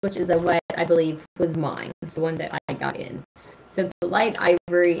dulce, which is what I believe was mine, the one that I got in. So the light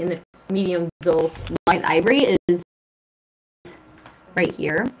ivory and the medium dulce. Light ivory is right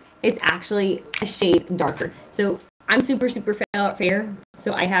here. It's actually a shade darker. So I'm super fair.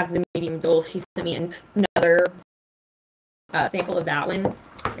 So I have the medium dulce. She sent me another sample of that one.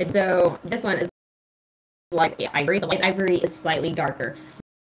 And so this one is light ivory. The light ivory is slightly darker.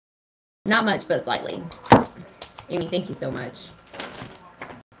 Not much, but slightly. Amy, thank you so much.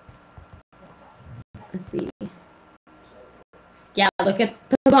 Let's see. Yeah, look at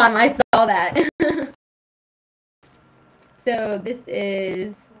the bottom. I saw that. So this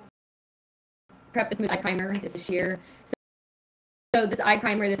is Prep Smooth Eye Primer. This is sheer. So this eye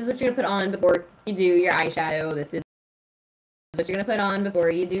primer, this is what you're going to put on before you do your eyeshadow. This is what you're going to put on before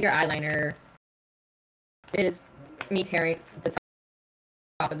you do your eyeliner. This is me tearing the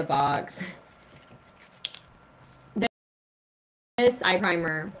top of the box. This eye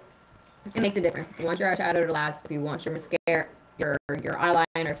primer can make the difference. If you want your eyeshadow to last, if you want your mascara, your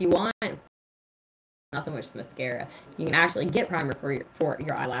eyeliner, if you want not so much mascara, you can actually get primer for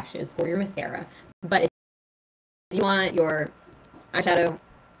your eyelashes, for your mascara. But if you want your eyeshadow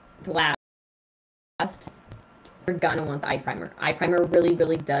to last, you're gonna want the eye primer. Eye primer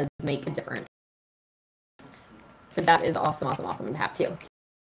really does make a difference. So that is awesome to have too.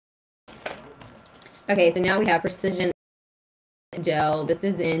 Okay, so now we have Precision Gel. This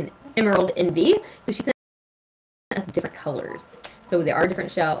is in Emerald Envy. So she sent us different colors. So there are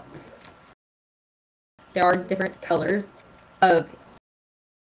different colors of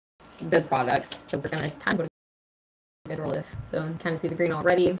the products. So we're gonna kind of roll it. So you kind of see the green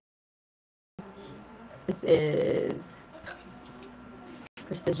already. This is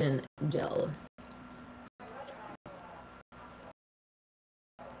Precision Gel.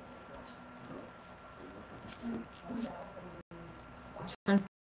 I'm trying to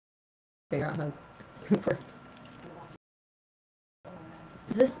figure out how this works.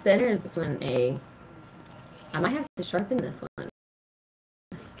 Is this thin or is this one a? I might have to sharpen this one.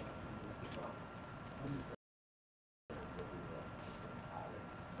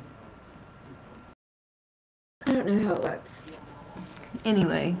 I don't know how it works.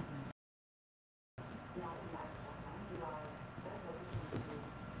 Anyway.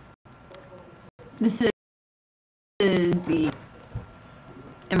 This is the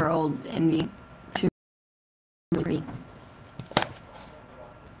Emerald Envy. Really pretty.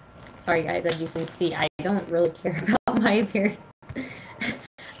 Sorry guys, as you can see, I don't really care about my appearance.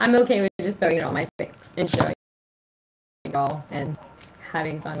 I'm okay with just throwing it on my face and showing it all and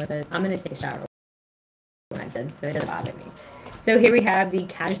having fun with it. I'm going to take a shower when I'm done, so it doesn't bother me. So here we have the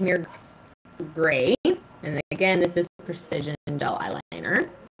Cashmere Gray. And again, this is Precision Gel Eyeliner.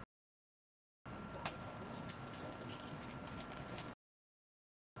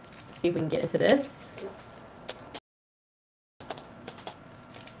 See if we can get into this.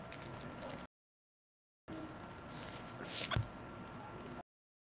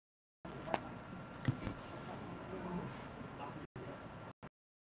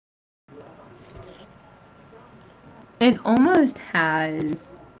 It almost has,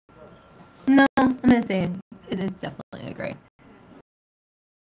 no, I'm going to say it's definitely a gray.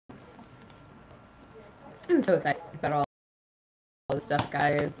 I'm so excited about all this stuff,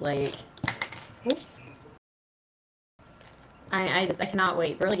 guys. Like, whoops. I cannot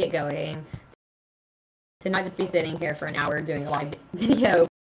wait to really get going. To not just be sitting here for an hour doing a live video,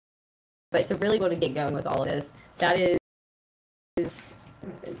 but to really be able to get going with all of this. That is,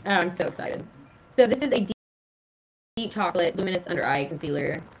 I'm so excited. So this is a deep chocolate luminous under eye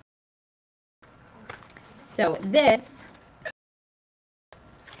concealer. So this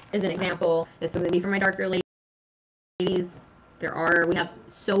is an example. This is going to be for my darker ladies. We have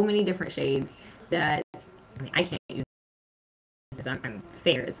so many different shades that, I mean, I can't use this. I'm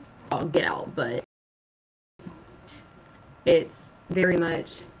fair as all get out, but it's very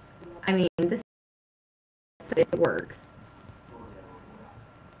much, I mean, this, it works.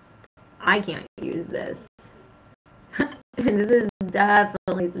 I can't use this. And this is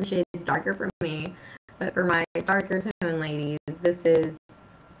definitely some shades darker for me. But for my darker tone ladies, this is...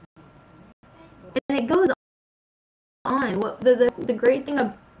 And it goes on. What the great thing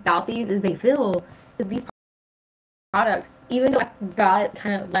about these is they feel that these products, even though I've got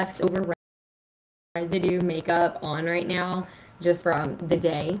kind of leftover residue makeup on right now, just from the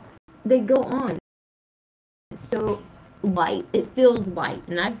day, they go on so light. It feels light.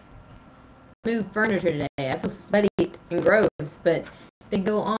 And I've moved furniture today. I feel sweaty and gross, but they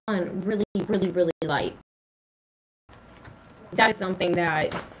go on really, really, really light. That is something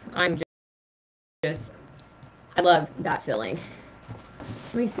that I'm just I love that feeling.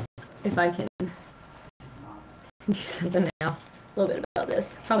 Let me see if I can do something now. A little bit about this.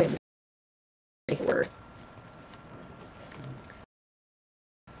 Probably make it worse.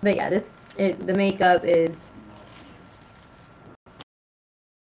 But yeah, the makeup is...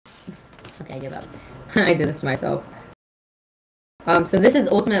 Okay, I give up. I did this to myself. So this is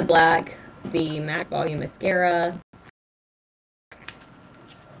Ultimate Black, the Max Volume Mascara.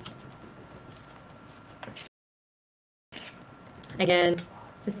 Again,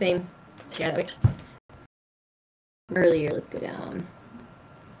 it's the same mascara. Earlier, let's go down.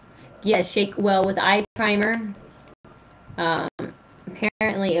 Yeah, shake well with eye primer.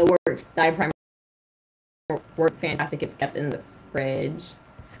 Apparently it works. The eye primer works fantastic if kept in the fridge.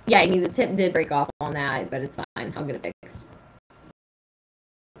 Yeah, I mean, the tip did break off on that, but it's fine. I'll get it fixed.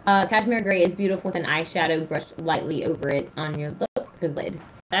 Cashmere Gray is beautiful with an eyeshadow brushed lightly over it on your lid.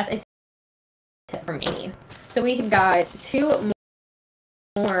 That's a tip from Amy. So we got two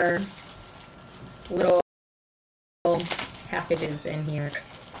more little packages in here.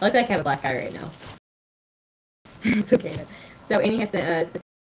 I look like I have a black eye right now. It's okay. So Amy has sent us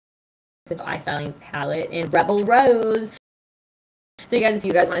this eye styling palette in Rebel Rose. So you guys, if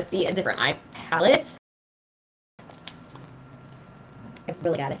you guys want to see a different eye palette, I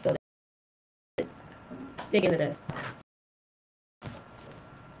really got it. Dig into this.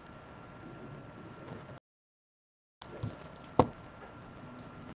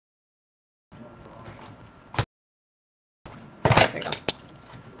 There you go.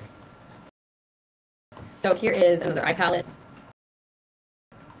 So here is another eye palette.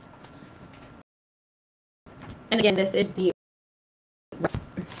 And again, this is the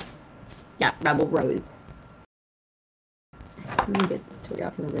Rebel Rose. Let me get this to where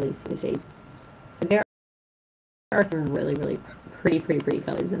y'all can really see the shades. So there are some really, really pretty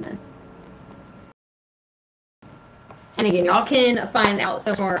colors in this. And again, y'all can find out so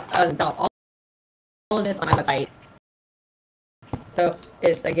much more about all of this on my website. So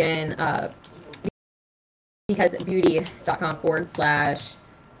it's again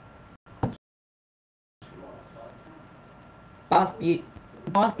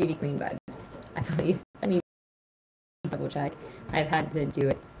becausebeauty.com/Boss Beauty Queen vibes. I believe. I need to double check. I've had to do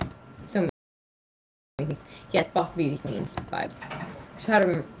it so many things. Yes, Boss Beauty Queen vibes. I should have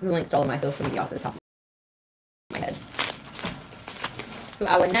the links to all of my social media off the top of my head. So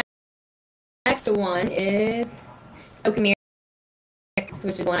our next one is Soakamere,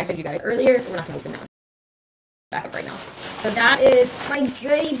 which is one I showed you guys earlier. So we're not going to open that back up right now. So that is my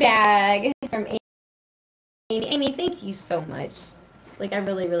goodie bag from Amy. Amy, thank you so much. Like, I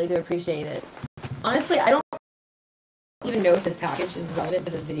really do appreciate it. Honestly, I don't even know if this package is relevant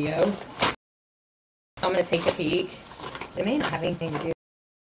to this video. So I'm going to take a peek. It may not have anything to do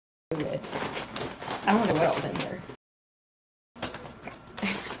with... I don't know what else in here.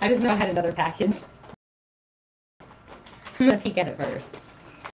 I just know I had another package. I'm going to peek at it first.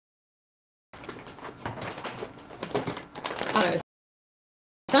 I don't know. It's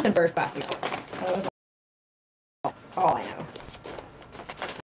nothing first class milk. That was all I know.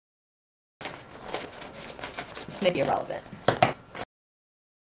 It's maybe irrelevant.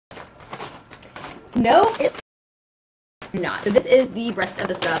 No, it's not. So this is the rest of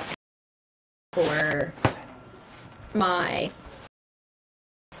the stuff for my...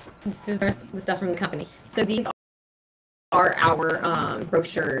 This is the stuff from the company. So these are our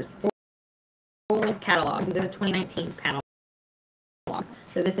brochures, full catalogs. These are the 2019 catalogs.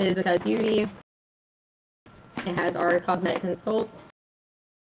 So this is Because Beauty. It has our cosmetic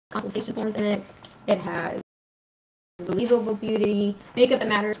consultation forms in it. It has Believable Beauty, Makeup That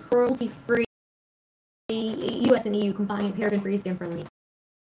Matters, cruelty-free, US and EU compliant, paraben-free, skin-friendly,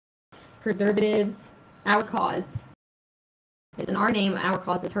 preservatives, Our Cause. It's in our name, our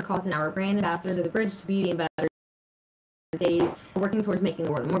cause is her cause, and our brand ambassadors are the bridge to beauty and better days. We're working towards making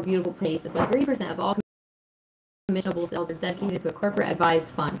the world a more beautiful place. That's why 30% of all commissionable sales are dedicated to a corporate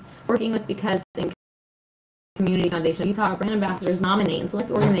advised fund. Working with Because and Community Foundation of Utah, brand ambassadors nominate and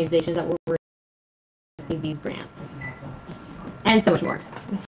select organizations that will see these brands. And so much more.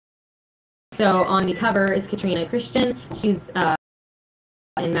 So on the cover is Katrina Christian. She's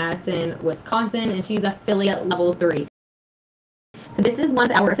in Madison, Wisconsin, and she's affiliate level 3. So this is one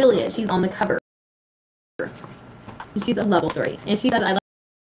of our affiliates. She's on the cover. She's a level 3. And she says, I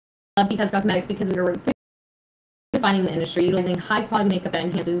love Because Cosmetics because we are redefining the industry, utilizing high quality makeup that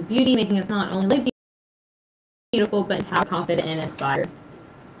enhances beauty, making us not only live beautiful, but how confident and inspired.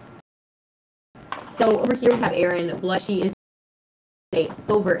 So over here we have Erin Blush. She is a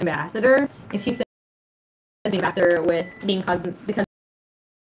silver ambassador, and she says the ambassador with being because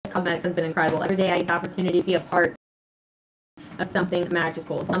cosmetics has been incredible. Every day I get the opportunity to be a part of something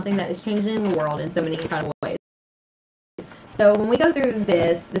magical, something that is changing the world in so many incredible ways. So when we go through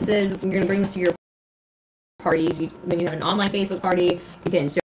this is, we're going to bring this to your party. When you have an online Facebook party, you can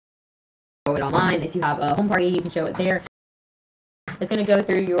show it online. If you have a home party, you can show it there. It's going to go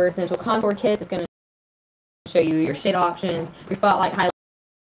through your essential contour kit. It's going to show you your shade options, your spotlight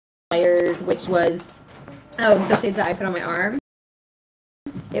highlighters, which was, the shades that I put on my arm.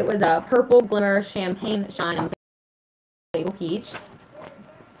 It was a purple glimmer, champagne shine, and label peach.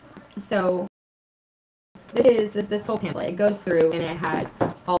 So this whole pamphlet. It goes through and it has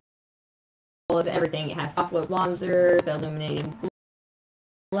all of everything. It has soft glow bronzer, the illuminating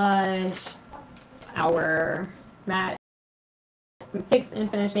blush, our matte fix and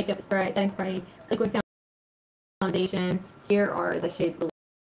finish makeup spray, setting spray, liquid foundation. Here are the shades of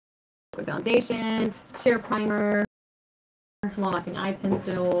liquid foundation, sheer primer, long-lasting eye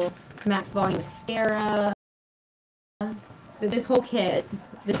pencil, max volume mascara. This whole kit,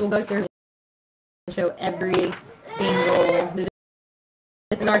 this will go through and show every single.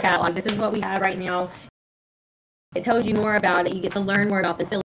 This is our catalog. This is what we have right now. It tells you more about it. You get to learn more about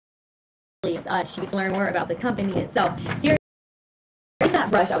the affiliates, us. You get to learn more about the company itself. Here's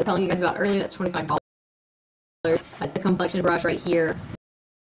that brush I was telling you guys about earlier. That's $25. That's the complexion brush right here.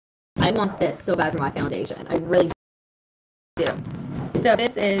 I want this so bad for my foundation. I really do. So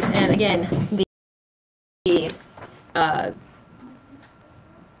this is, and again,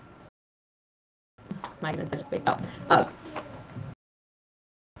 my goodness, I just spaced out.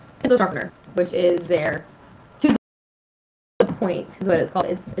 Pencil sharpener, which is their to the point, is what it's called.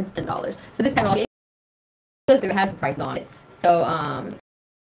 It's $10. So this catalog goes through, it has the price on it. So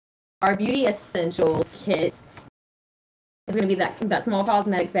our beauty essentials kit is going to be that small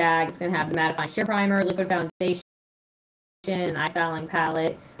cosmetics bag. It's going to have the mattifying sheer primer, liquid foundation, eye styling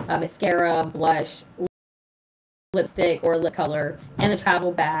palette, mascara, blush, lipstick or lip color, and the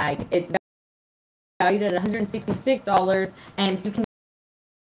travel bag. It's valued at $166, and you can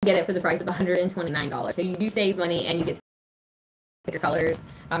get it for the price of $129. So you do save money, and you get to pick your colors.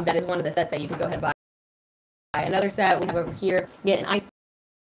 That is one of the sets that you can go ahead and buy. Another set we have over here, get an eye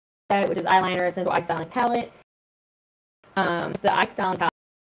set, which is eyeliner, essential eye styling palette. The eye styling palette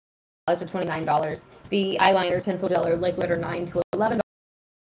are $29. The eyeliners, pencil gel, or liquid are $9 to $11,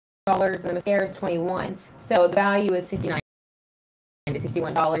 and the mascara is $21. So the value is $59 to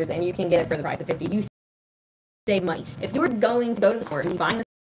 $61, and you can get it for the price of $50. You save money. If you're going to go to the store and you find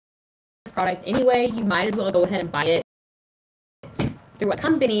this product anyway, you might as well go ahead and buy it through a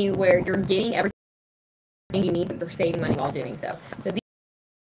company where you're getting everything you need, but you're saving money while doing so. So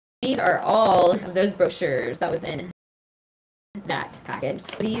these are all of those brochures that was in that package.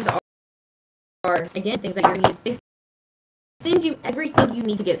 These are again, things that you're going to need. They send you everything you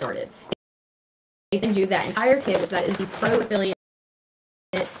need to get started. They send you that entire kit, which that is the Pro Affiliate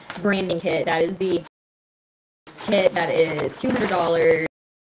branding kit. That is the kit that is $200.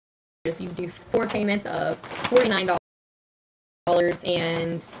 You do 4 payments of $49,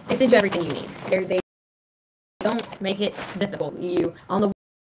 and they send you everything you need. They don't make it difficult. You on the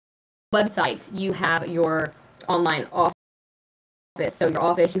website, you have your online office. So your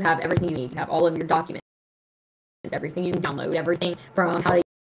office, you have everything you need. You have all of your documents, everything you can download, everything from how to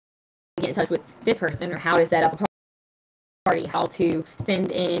get in touch with this person or how to set up a party, how to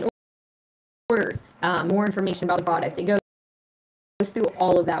send in orders, more information about the product. It goes through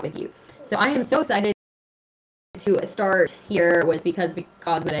all of that with you. So I am so excited to start here with Because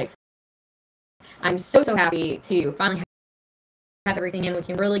Cosmetics. I'm so happy to finally have everything in. We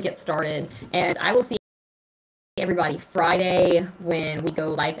can really get started, and I will see everybody Friday when we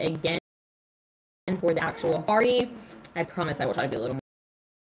go live again for the actual party. I promise I will try to be a little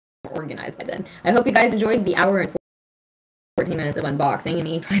more organized by then. I hope you guys enjoyed the hour and 14 minutes of unboxing and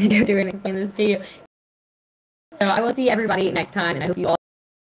me trying to go through and explain this to you. So I will see everybody next time, and I hope you all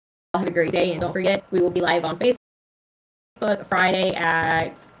have a great day. And don't forget, we will be live on Facebook Friday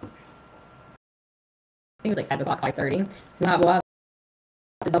at, I think it's like 5 o'clock, 5:30. We'll have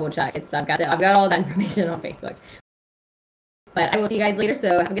to double check. I've got all that information on Facebook. But I will see you guys later.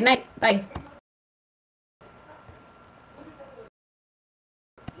 So have a good night. Bye.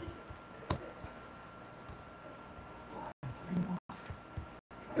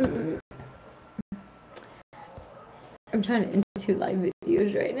 I'm trying to institute live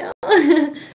videos right now.